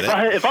 I get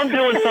it. If I'm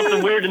doing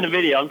something weird in the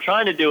video, I'm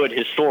trying to do it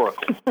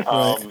historical.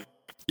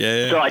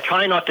 Yeah. So I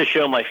try not to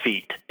show my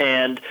feet.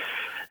 And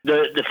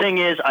the thing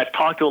is, I've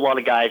talked to a lot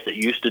of guys that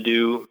used to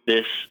do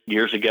this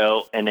years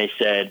ago, and they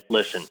said,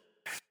 listen,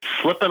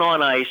 slipping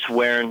on ice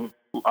wearing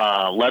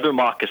leather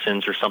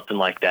moccasins or something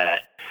like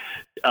that,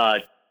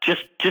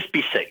 just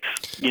be safe.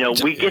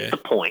 We get the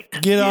point.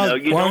 You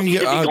don't need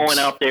to be going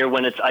out there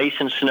when it's ice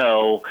and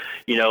snow,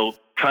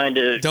 trying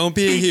to don't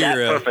be a hero.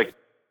 That perfect,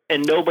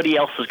 and nobody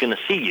else is going to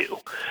see you,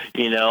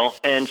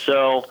 And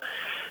so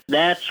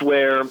that's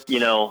where,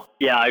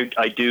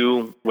 I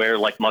do wear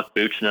like muck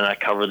boots, and then I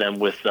cover them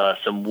with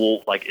some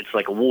wool, like it's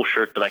like a wool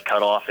shirt that I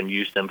cut off and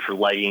use them for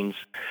leggings,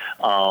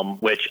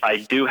 which I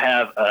do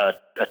have a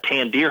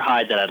tan deer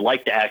hide that I'd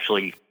like to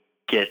actually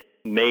get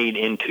made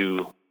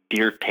into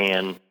deer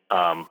tan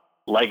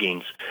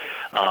leggings,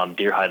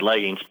 deer hide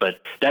leggings,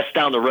 but that's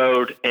down the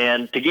road.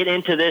 And to get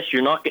into this,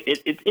 you're not,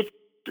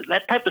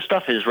 that type of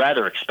stuff is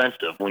rather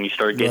expensive when you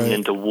start getting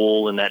into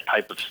wool and that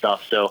type of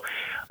stuff. So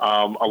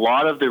a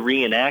lot of the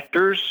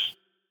reenactors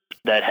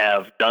that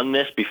have done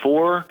this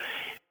before,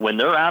 when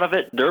they're out of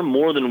it, they're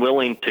more than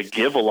willing to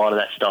give a lot of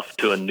that stuff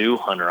to a new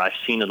hunter. I've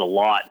seen it a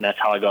lot, and that's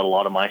how I got a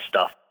lot of my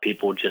stuff.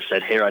 People just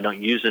said, hey, I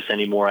don't use this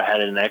anymore. I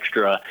had an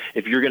extra.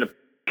 If you're going to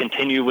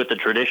continue with the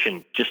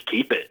tradition, just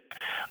keep it.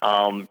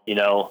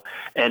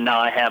 And now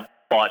I have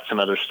bought some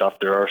other stuff.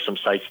 There are some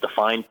sites to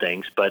find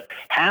things, but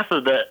half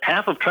of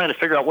trying to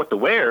figure out what to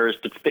wear is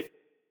to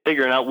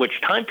figuring out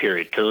which time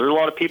period, because there are a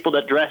lot of people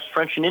that dress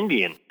French and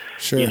Indian,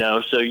 so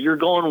you're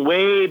going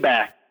way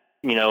back,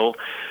 so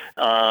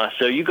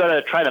you got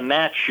to try to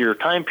match your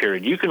time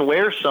period. You can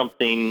wear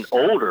something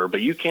older,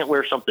 but you can't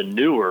wear something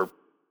newer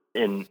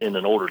in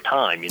an older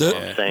time. You know what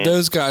I'm saying?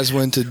 Those guys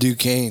went to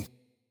Duquesne.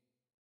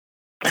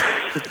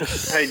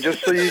 Hey,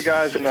 just so you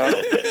guys know,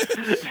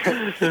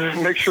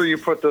 make sure you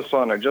put this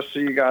on there. Just so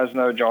you guys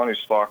know, Johnny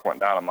Stock went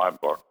down in my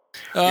book.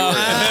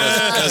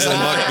 Because of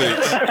muck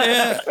boots.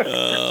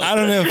 I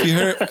don't know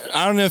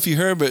if you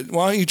heard, but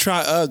why don't you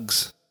try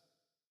Uggs?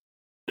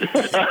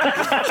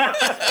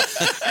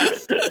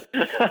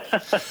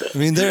 I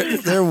mean,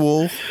 they're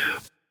wool.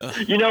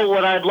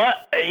 What I'd like,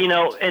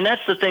 and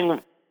that's the thing.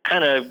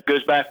 Kind of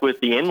goes back with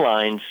the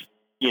inlines.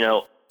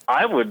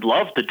 I would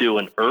love to do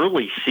an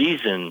early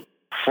season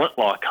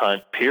flintlock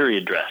hunt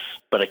period dress,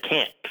 but I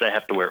can't because I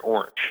have to wear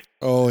orange.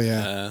 Oh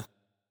yeah.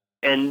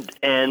 And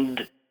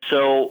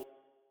so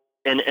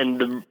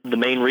the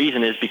main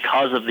reason is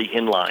because of the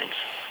inlines.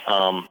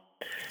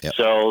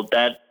 So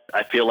that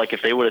I feel like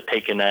if they would have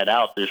taken that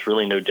out, there's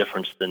really no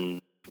difference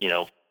than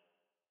the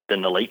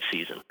late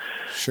season.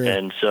 Sure.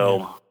 And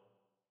so,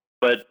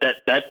 but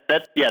that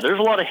there's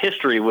a lot of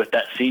history with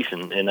that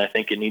season, and I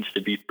think it needs to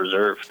be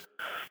preserved.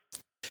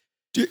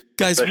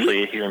 Guys,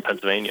 especially here in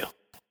Pennsylvania.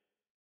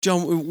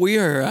 John,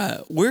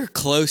 we're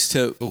close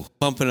to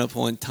bumping up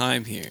on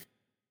time here,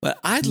 but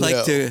I'd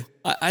like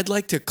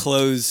to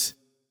close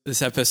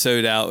this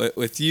episode out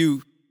with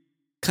you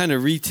kind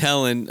of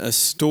retelling a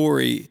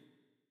story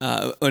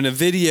on a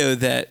video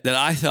that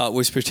I thought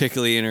was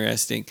particularly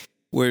interesting,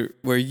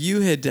 where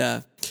you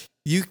had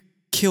you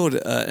killed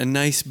a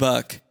nice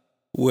buck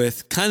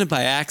with kind of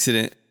by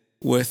accident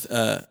with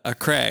a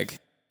crag.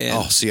 And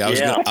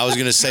I was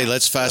gonna say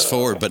let's fast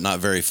forward, but not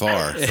very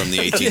far from the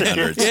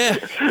 1800s. yeah,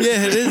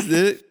 it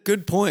is.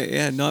 Good point.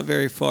 Yeah, not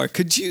very far.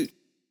 Could you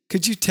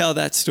tell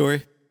that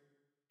story?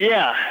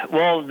 Yeah.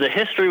 Well, the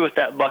history with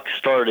that buck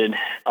started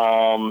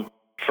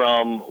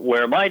from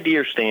where my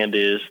deer stand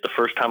is. The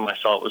first time I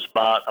saw it was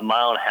about a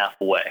mile and a half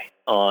away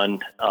on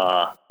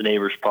the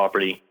neighbor's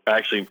property.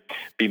 Actually,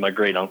 be my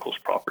great uncle's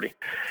property,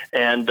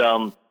 and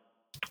saw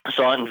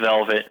it in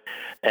velvet.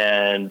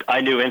 And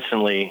I knew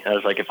instantly, I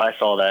was like, if I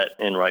saw that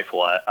in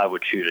rifle, I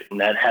would shoot it.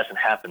 And that hasn't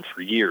happened for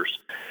years.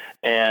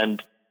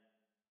 And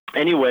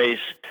anyways,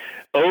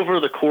 over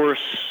the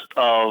course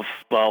of,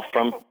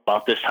 from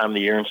about this time of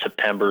the year in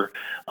September,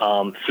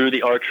 through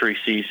the archery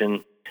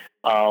season,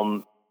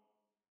 I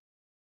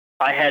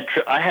had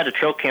a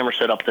trail camera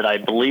set up that I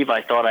believe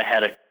I thought I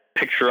had a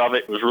picture of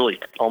it. It was really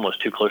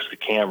almost too close to the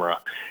camera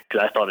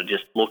because I thought it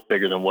just looked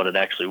bigger than what it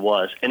actually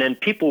was. And then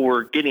people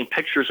were getting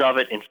pictures of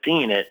it and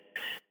seeing it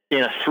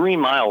in a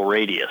 3-mile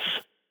radius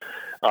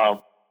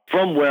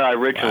from where I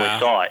originally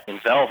saw it in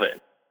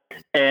Velvet.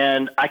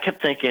 And I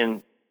kept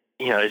thinking,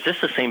 is this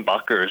the same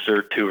buck or is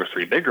there 2 or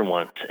 3 bigger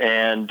ones?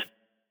 And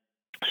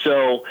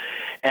so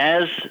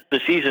as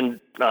the season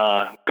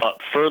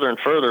got further and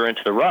further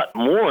into the rut,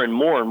 more and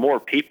more and more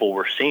people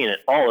were seeing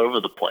it all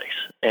over the place.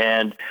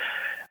 And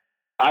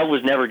I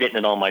was never getting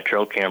it on my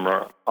trail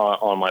camera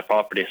on my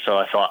property, so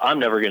I thought, I'm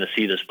never going to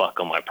see this buck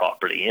on my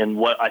property. And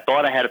what I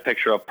thought I had a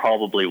picture of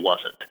probably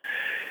wasn't.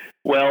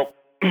 Well,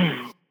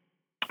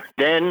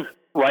 then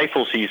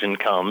rifle season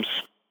comes.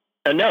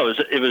 No,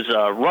 it was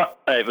a rut.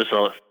 It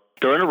was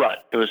during a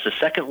rut. It was the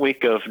second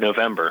week of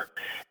November,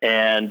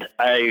 and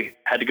I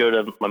had to go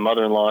to my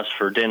mother-in-law's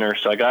for dinner,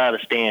 so I got out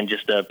of stand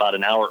just about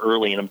an hour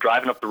early, and I'm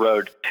driving up the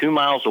road 2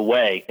 miles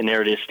away, and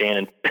there it is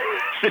standing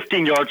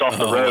 15 yards off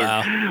the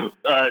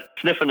road,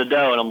 sniffing the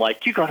doe, and I'm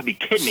like, you got to be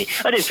kidding me.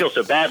 I didn't feel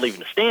so bad leaving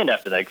the stand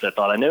after that because I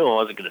thought I knew I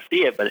wasn't going to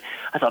see it, but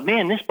I thought,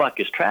 man, this buck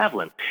is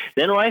traveling.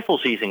 Then rifle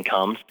season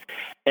comes,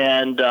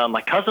 and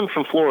my cousin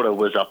from Florida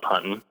was up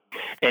hunting,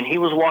 and he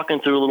was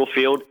walking through a little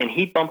field, and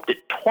he bumped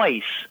it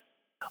twice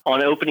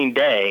on opening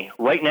day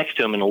right next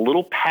to him in a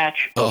little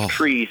patch of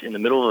trees in the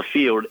middle of the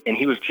field, and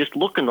he was just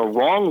looking the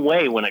wrong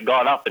way when it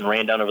got up and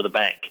ran down over the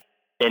bank.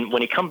 And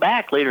when he come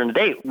back later in the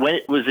day, when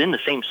it was in the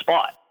same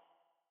spot.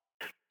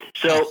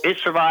 So it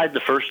survived the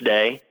first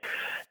day,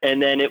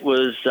 and then it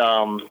was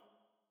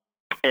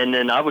and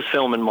then I was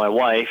filming my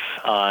wife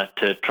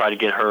to try to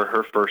get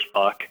her first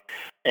buck,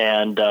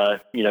 and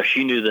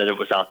she knew that it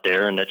was out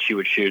there and that she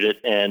would shoot it.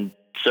 And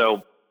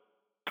so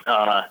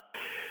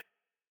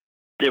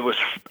it was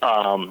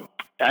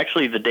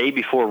actually the day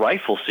before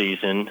rifle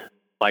season.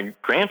 My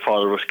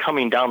grandfather was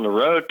coming down the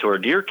road to our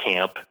deer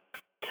camp,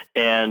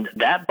 and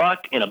that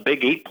buck and a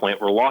big 8-point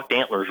were locked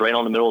antlers right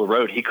on the middle of the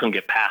road. He couldn't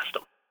get past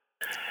them.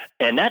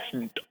 And that's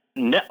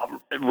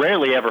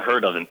rarely ever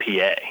heard of in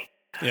PA.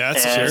 Yeah,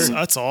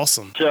 that's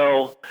awesome.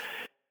 So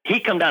he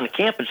come down to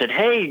camp and said,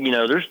 hey,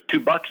 there's 2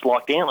 bucks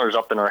locked antlers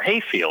up in our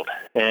hayfield.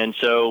 And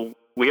so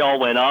we all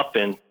went up,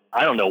 and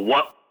I don't know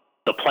what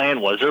the plan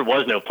was. There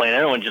was no plan.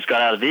 Everyone just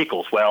got out of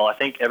vehicles. Well, I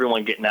think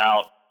everyone getting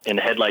out and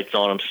the headlights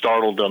on them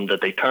startled them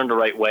that they turned the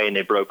right way and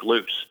they broke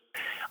loose.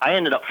 I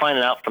ended up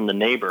finding out from the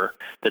neighbor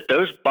that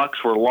those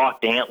bucks were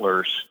locked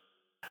antlers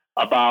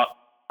about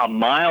a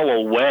mile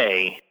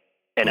away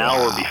an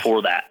hour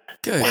before that.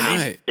 Good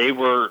night. They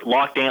were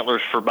locked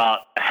antlers for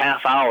about a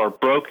half hour,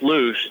 broke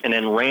loose, and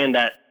then ran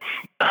that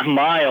a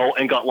mile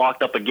and got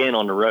locked up again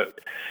on the road.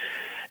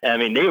 I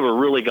mean, they were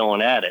really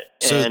going at it.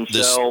 So,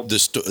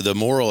 the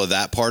moral of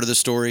that part of the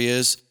story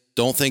is,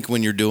 don't think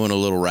when you're doing a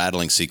little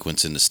rattling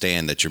sequence in the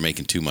stand that you're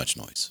making too much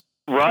noise.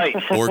 Right.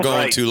 Or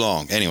going too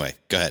long. Anyway,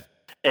 go ahead.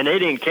 And they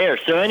didn't care.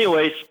 So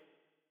anyways,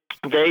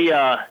 they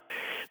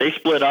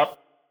split up.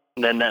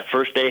 And then that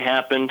first day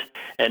happened,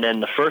 and then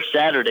the first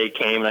Saturday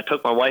came, and I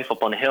took my wife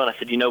up on the hill, and I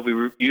said,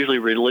 we usually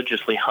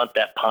religiously hunt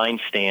that pine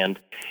stand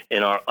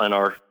in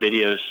our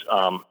videos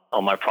on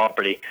my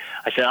property.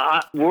 I said,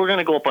 we're going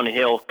to go up on the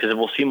hill because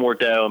we'll see more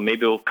doe, and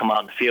maybe we'll come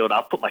out in the field.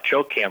 I'll put my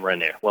trail camera in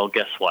there. Well,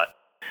 guess what?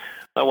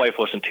 My wife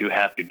wasn't too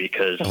happy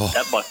because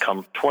that buck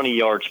come 20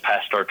 yards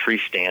past our tree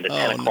stand at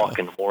 10 o'clock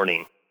in the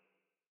morning.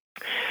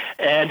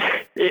 And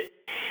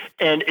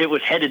it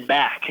was headed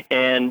back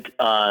and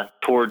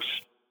towards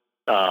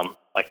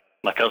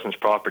my cousin's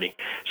property.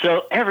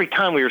 So every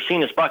time we were seeing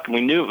this buck, and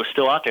we knew it was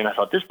still out there, and I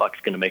thought, this buck's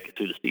going to make it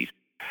through the season.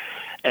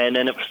 And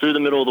then it was through the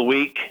middle of the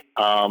week.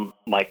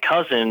 My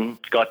cousin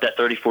got that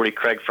 30-40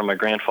 Craig from my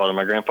grandfather.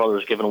 My grandfather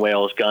was giving away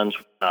all his guns,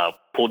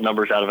 pulled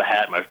numbers out of a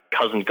hat. My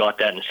cousin got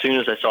that, and as soon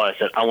as I saw it, I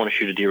said, I want to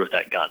shoot a deer with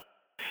that gun.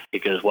 He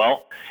goes,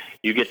 well,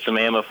 you get some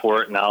ammo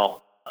for it, and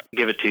I'll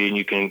give it to you, and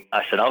you can.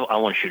 I said, I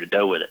want to shoot a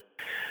doe with it.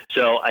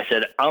 So I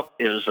said,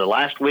 it was the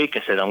last week.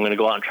 I said, I'm going to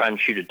go out and try and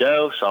shoot a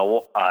doe.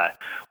 So I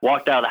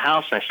walked out of the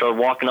house, and I started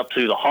walking up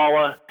through the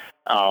hollow,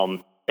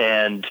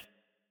 and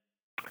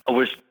I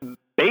was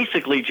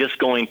basically just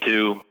going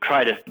to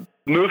try to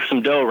move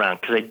some doe around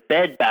because they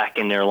bed back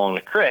in there along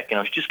the creek, and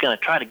I was just going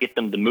to try to get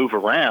them to move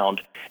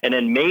around and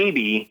then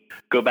maybe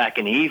go back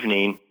in the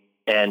evening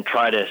and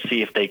try to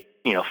see if they,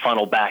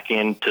 funnel back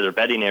into their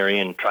bedding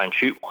area and try and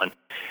shoot one.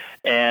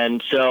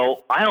 And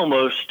so I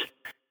almost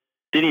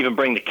didn't even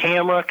bring the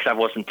camera because I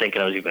wasn't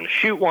thinking I was even going to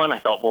shoot one. I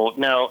thought, well,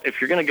 no,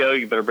 if you're going to go,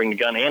 you better bring the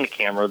gun and the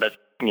camera. That's,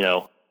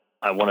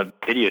 I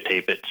want to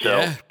videotape it.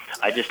 So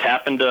I just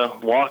happened to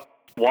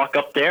walk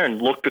up there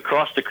and looked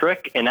across the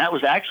creek, and that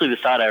was actually the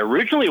side I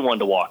originally wanted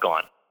to walk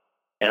on.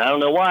 And I don't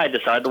know why I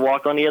decided to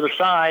walk on the other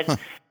side.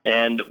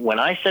 And when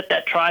I set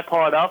that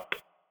tripod up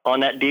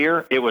on that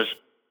deer, it was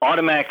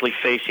automatically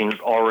facing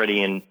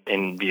already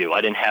in view.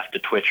 I didn't have to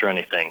twitch or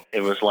anything.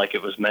 It was like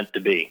it was meant to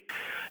be.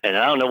 And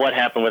I don't know what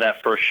happened with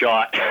that first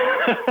shot,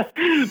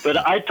 but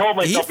I told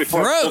myself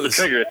before I pulled the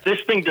trigger, if this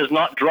thing does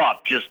not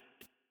drop, just,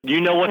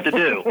 you know what to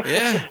do.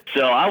 Yeah.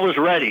 So I was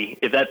ready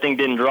if that thing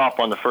didn't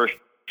drop on the first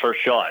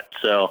shot.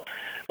 So,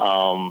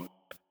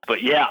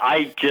 yeah,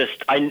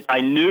 I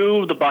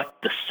knew the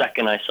buck the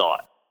second I saw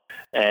it,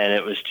 and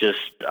it was just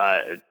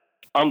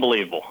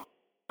unbelievable.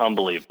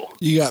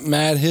 You got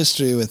mad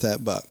history with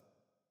that buck.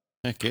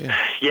 Heck yeah.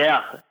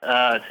 Yeah,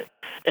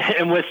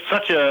 and with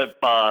such a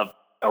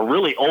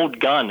really old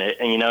gun,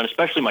 and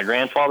especially my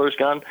grandfather's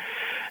gun,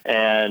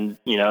 and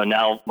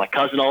now my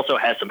cousin also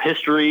has some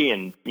history,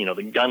 and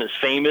the gun is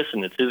famous,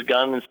 and it's his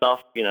gun and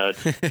stuff.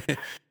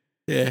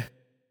 Yeah.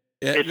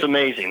 It's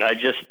amazing. I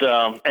just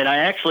and I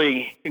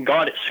actually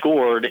got it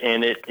scored,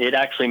 and it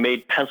actually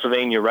made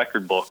Pennsylvania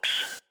record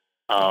books.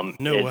 No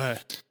way.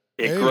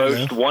 It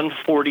grossed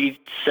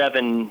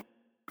 147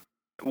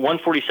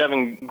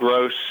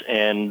 gross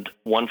and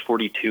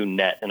 142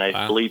 net, and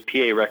I believe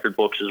PA record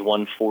books is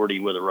 140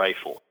 with a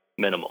rifle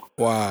minimum.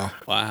 Wow.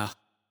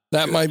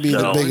 That might be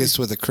So- the biggest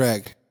with a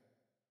Craig.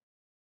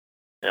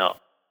 Yeah.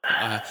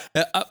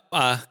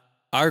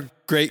 Our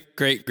great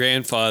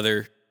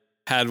grandfather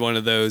had one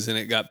of those, and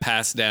it got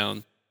passed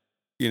down,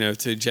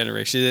 to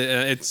generation.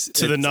 It's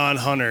To the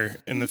non-hunter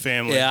in the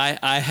family. Yeah,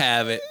 I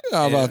have it.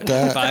 How about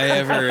that? If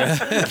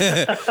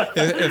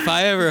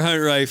I ever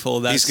hunt rifle,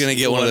 that's He's going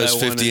to get one of what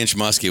those I wanna- 50-inch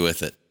muskie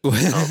with it.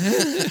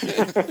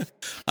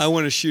 I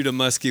want to shoot a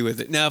muskie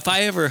with it. Now, if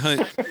I ever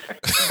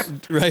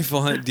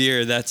rifle hunt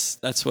deer, that's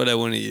what I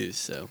want to use.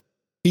 So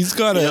he's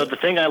got the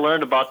thing I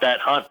learned about that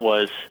hunt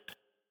was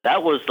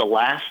that was the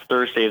last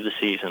Thursday of the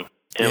season.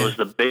 And it was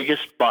the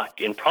biggest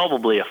buck in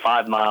probably a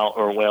 5 mile,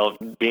 or well,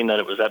 being that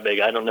it was that big,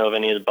 I don't know of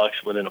any of the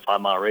bucks within a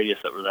 5 mile radius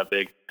that were that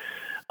big.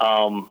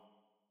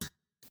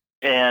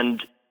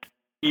 And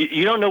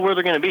you don't know where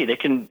they're going to be. They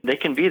can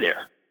be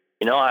there.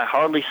 I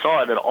hardly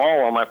saw it at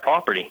all on my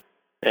property.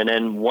 And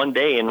then one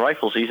day in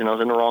rifle season, I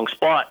was in the wrong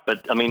spot.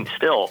 But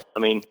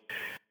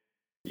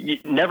you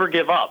never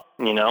give up,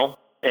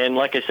 And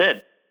like I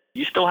said,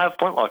 you still have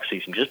flintlock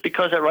season. Just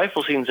because that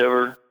rifle season's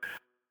over,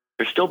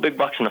 there's still big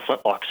bucks in the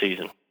flintlock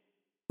season.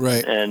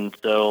 Right. And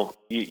so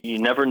you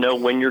never know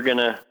when you're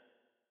gonna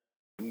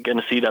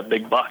see that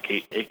big buck.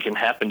 It can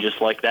happen just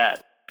like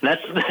that. And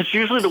that's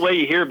usually the way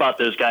you hear about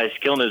those guys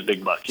killing those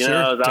big bucks. Sure,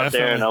 I was out definitely.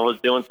 there and I was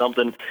doing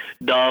something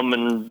dumb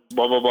and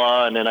blah blah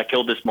blah, and then I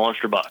killed this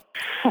monster buck.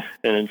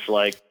 And it's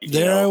like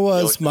I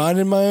was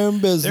minding my own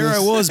business. There I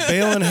was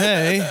baling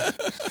hay.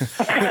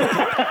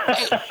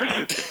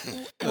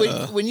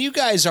 When you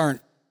guys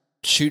aren't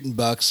shooting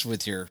bucks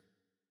with your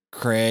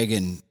Craig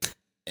and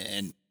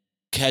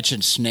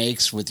catching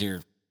snakes with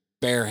your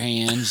bare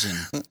hands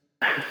and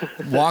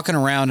walking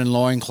around in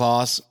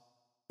loincloths,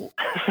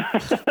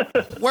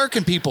 where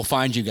can people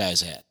find you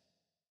guys at?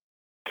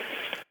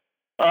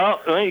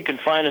 Well, you can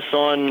find us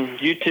on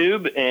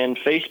YouTube and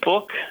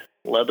Facebook,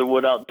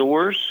 Leatherwood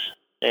Outdoors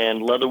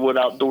and Leatherwood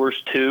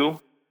Outdoors 2.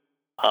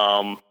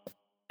 And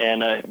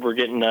we're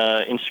getting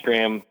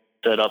Instagram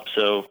set up,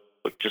 so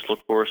just look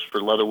for us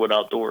for Leatherwood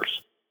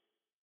Outdoors.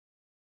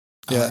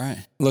 Yeah, All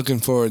right. looking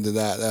forward to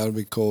that. That would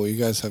be cool. You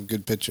guys have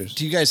good pictures.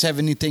 Do you guys have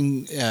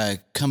anything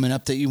coming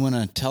up that you want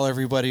to tell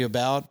everybody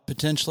about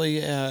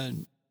potentially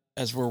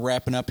as we're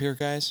wrapping up here,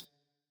 guys?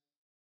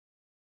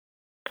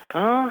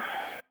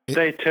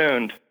 Stay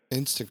tuned.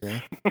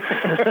 Instagram.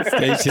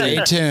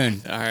 Stay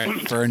tuned. All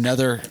right, for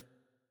another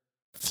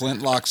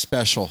Flintlock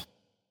special.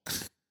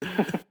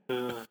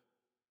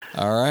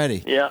 All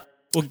righty. Yeah.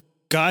 Well,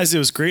 guys, it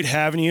was great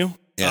having you.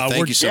 Yeah,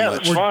 thank you so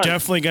much. We're fun.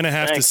 definitely going to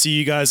have to Thanks. see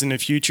you guys in the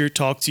future,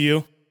 talk to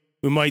you.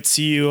 We might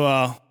see you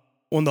on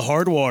the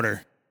hard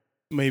water.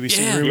 Maybe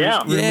some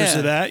rumors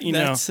of that,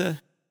 That's,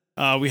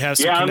 we have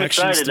some Yeah, I'm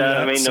connections excited. to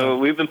that. so.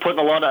 We've been putting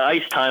a lot of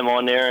ice time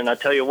on there, and I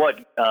tell you what,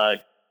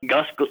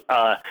 Gus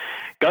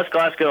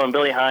Glasgow and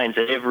Billy Hines,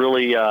 they've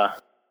really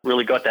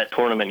got that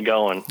tournament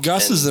going.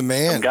 Gus And is the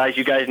man. some guys,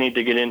 you guys need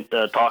to get in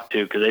talk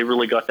to, because they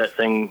really got that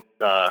thing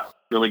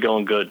really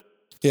going good.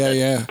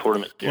 Yeah.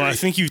 Tournament series. Well, I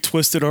think you've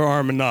twisted our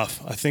arm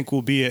enough. I think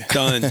we'll be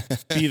done.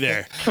 be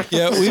there.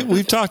 Yeah,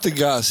 we've talked to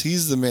Gus.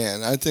 He's the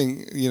man. I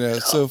think,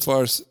 so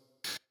far,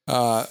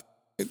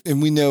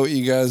 and we know what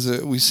you guys,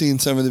 we've seen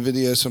some of the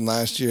videos from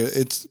last year.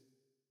 It's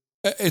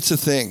a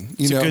thing.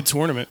 It's a good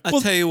tournament.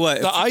 I'll tell you what.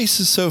 The ice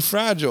is so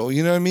fragile.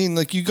 You know what I mean?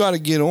 Like, you got to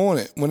get on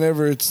it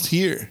whenever it's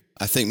here.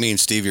 I think me and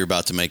Stevie are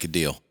about to make a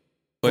deal.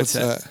 What's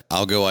that?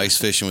 I'll go ice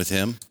fishing with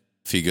him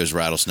if he goes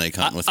rattlesnake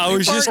hunting with me. I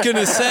was just going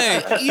to say,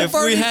 You've if we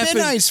already happen,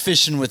 been ice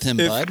fishing with him,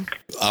 bud.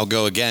 I'll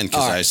go again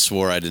because I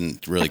swore I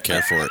didn't really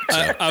care for it.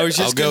 So I was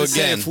just I'll go going to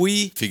say,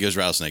 again if he goes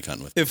rattlesnake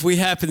hunting with me. we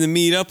happen to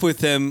meet up with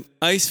them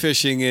ice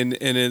fishing and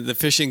the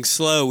fishing's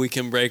slow, we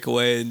can break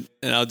away and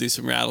I'll do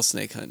some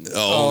rattlesnake hunting.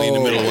 Oh, only in the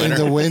middle of winter.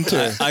 In the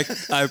winter.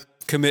 I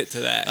commit to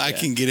that. I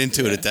can get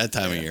into it at that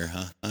time of year,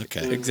 huh?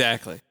 Okay.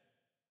 Exactly.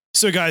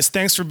 So, guys,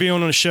 thanks for being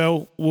on the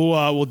show.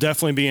 We'll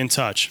definitely be in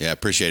touch. Yeah,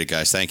 appreciate it,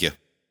 guys. Thank you.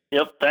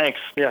 Yep, thanks.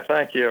 Yeah,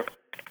 thank you.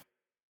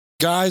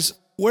 Guys,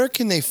 where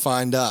can they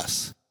find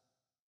us?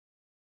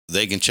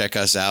 They can check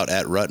us out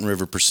at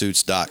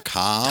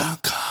RuttonRiverPursuits.com.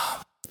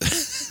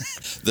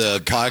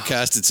 The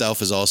podcast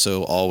itself is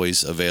also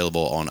always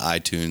available on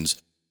iTunes,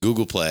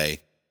 Google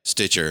Play,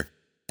 Stitcher,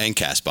 And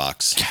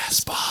CastBox.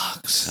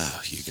 CastBox.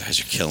 Oh, you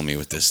guys are killing me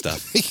with this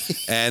stuff.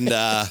 And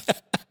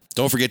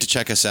don't forget to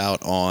check us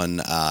out on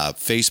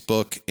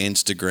Facebook,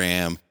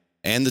 Instagram,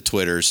 and the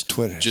Twitters.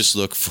 Just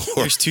look for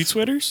There's 2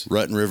 Twitters?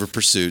 Rutten River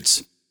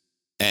Pursuits.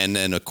 And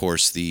then, of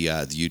course, the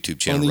YouTube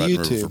channel,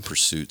 Rutten River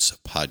Pursuits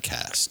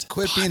Podcast.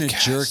 Quit being a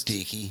jerk,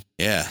 Deaky.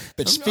 Yeah.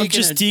 But I'm speaking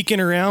just of, deeking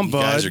around, You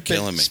bud. guys are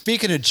killing me.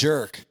 Speaking of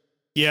jerk,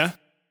 Yeah,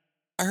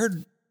 I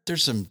heard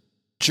there's some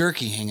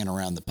jerky hanging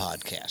around the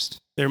podcast.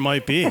 there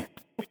might be.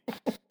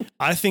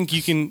 I think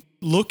you can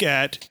look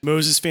at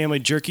Moses Family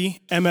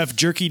Jerky,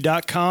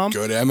 mfjerky.com.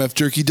 Go to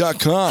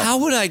mfjerky.com. How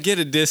would I get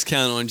a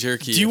discount on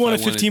jerky? Do you if want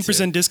I a wanted 15%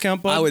 to?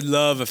 discount, bud? I would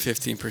love a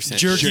 15%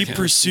 Jerky discount.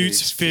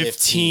 Pursuits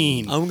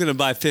 15. I'm going to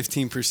buy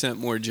 15%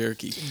 more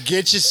jerky.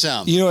 Get you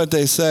some. You know what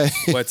they say?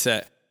 What's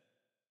that?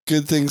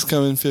 Good things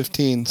come in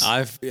 15s.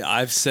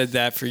 I've said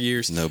that for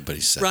years.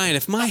 Nobody said Brian,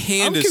 if my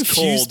hand I'm is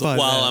confused cold by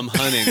while that. I'm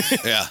hunting,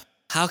 Yeah.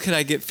 how could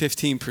I get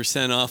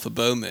 15% off a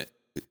bow mitt?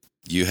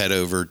 You head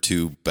over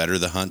to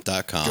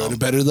betterthehunt.com. Go to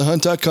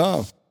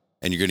betterthehunt.com.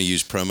 And you're going to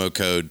use promo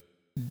code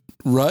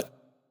Rut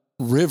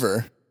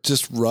River,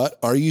 just Rut,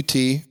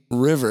 R-U-T,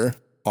 River,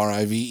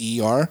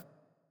 R-I-V-E-R,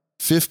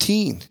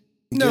 15.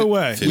 No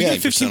way. We get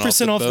 15%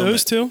 15% off off the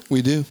those too?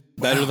 We do.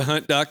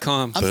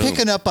 Betterthehunt.com. I'm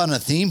picking up on a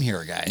theme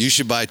here, guys. You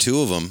should buy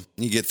 2 of them.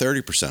 And you get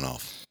 30%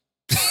 off.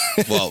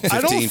 Well, 15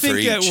 I don't for think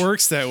each. that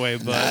works that way,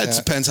 but It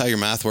depends how your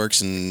math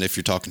works and if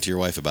you're talking to your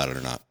wife about it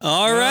or not.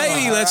 All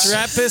righty, let's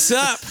wrap this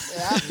up.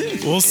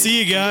 we'll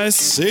see you guys.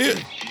 See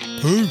it.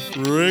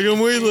 Rig 'em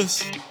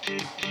weedless.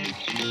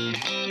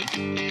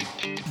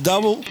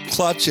 Double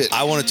clutch it.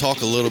 I want to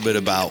talk a little bit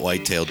about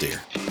whitetail deer.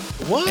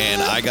 What?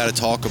 And I got to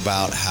talk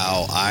about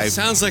how I...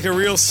 Sounds like a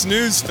real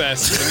snooze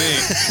fest to me.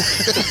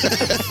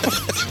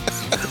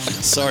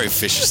 Sorry,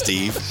 Fish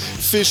Steve.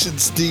 Fish and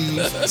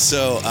Steve.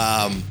 So,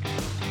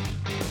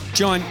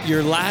 John,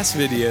 your last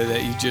video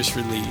that you just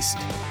released,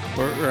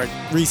 or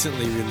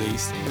recently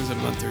released, it was a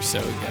month or so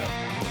ago.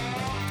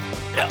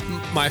 Yeah.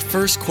 My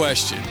first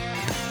question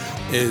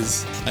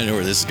is, I know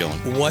where this is going.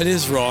 what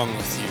is wrong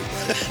with you?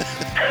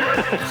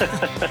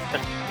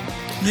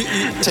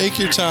 Take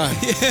your time.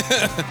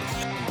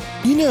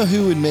 You know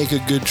who would make a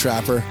good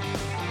trapper?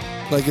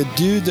 Like a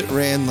dude that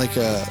ran like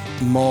a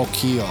mall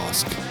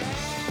kiosk.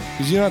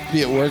 Because you don't have to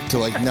be at work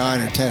till like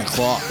 9 or 10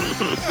 o'clock.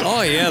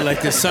 Oh, yeah,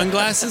 like the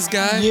sunglasses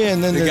guy? Yeah,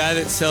 and then the guy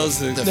that sells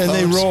the then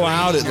they roll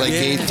out at like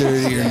Yeah.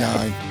 8:30 or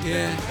 9.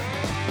 Yeah.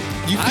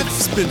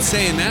 I've been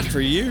saying that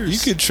for years. You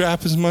could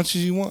trap as much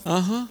as you want.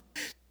 Uh-huh.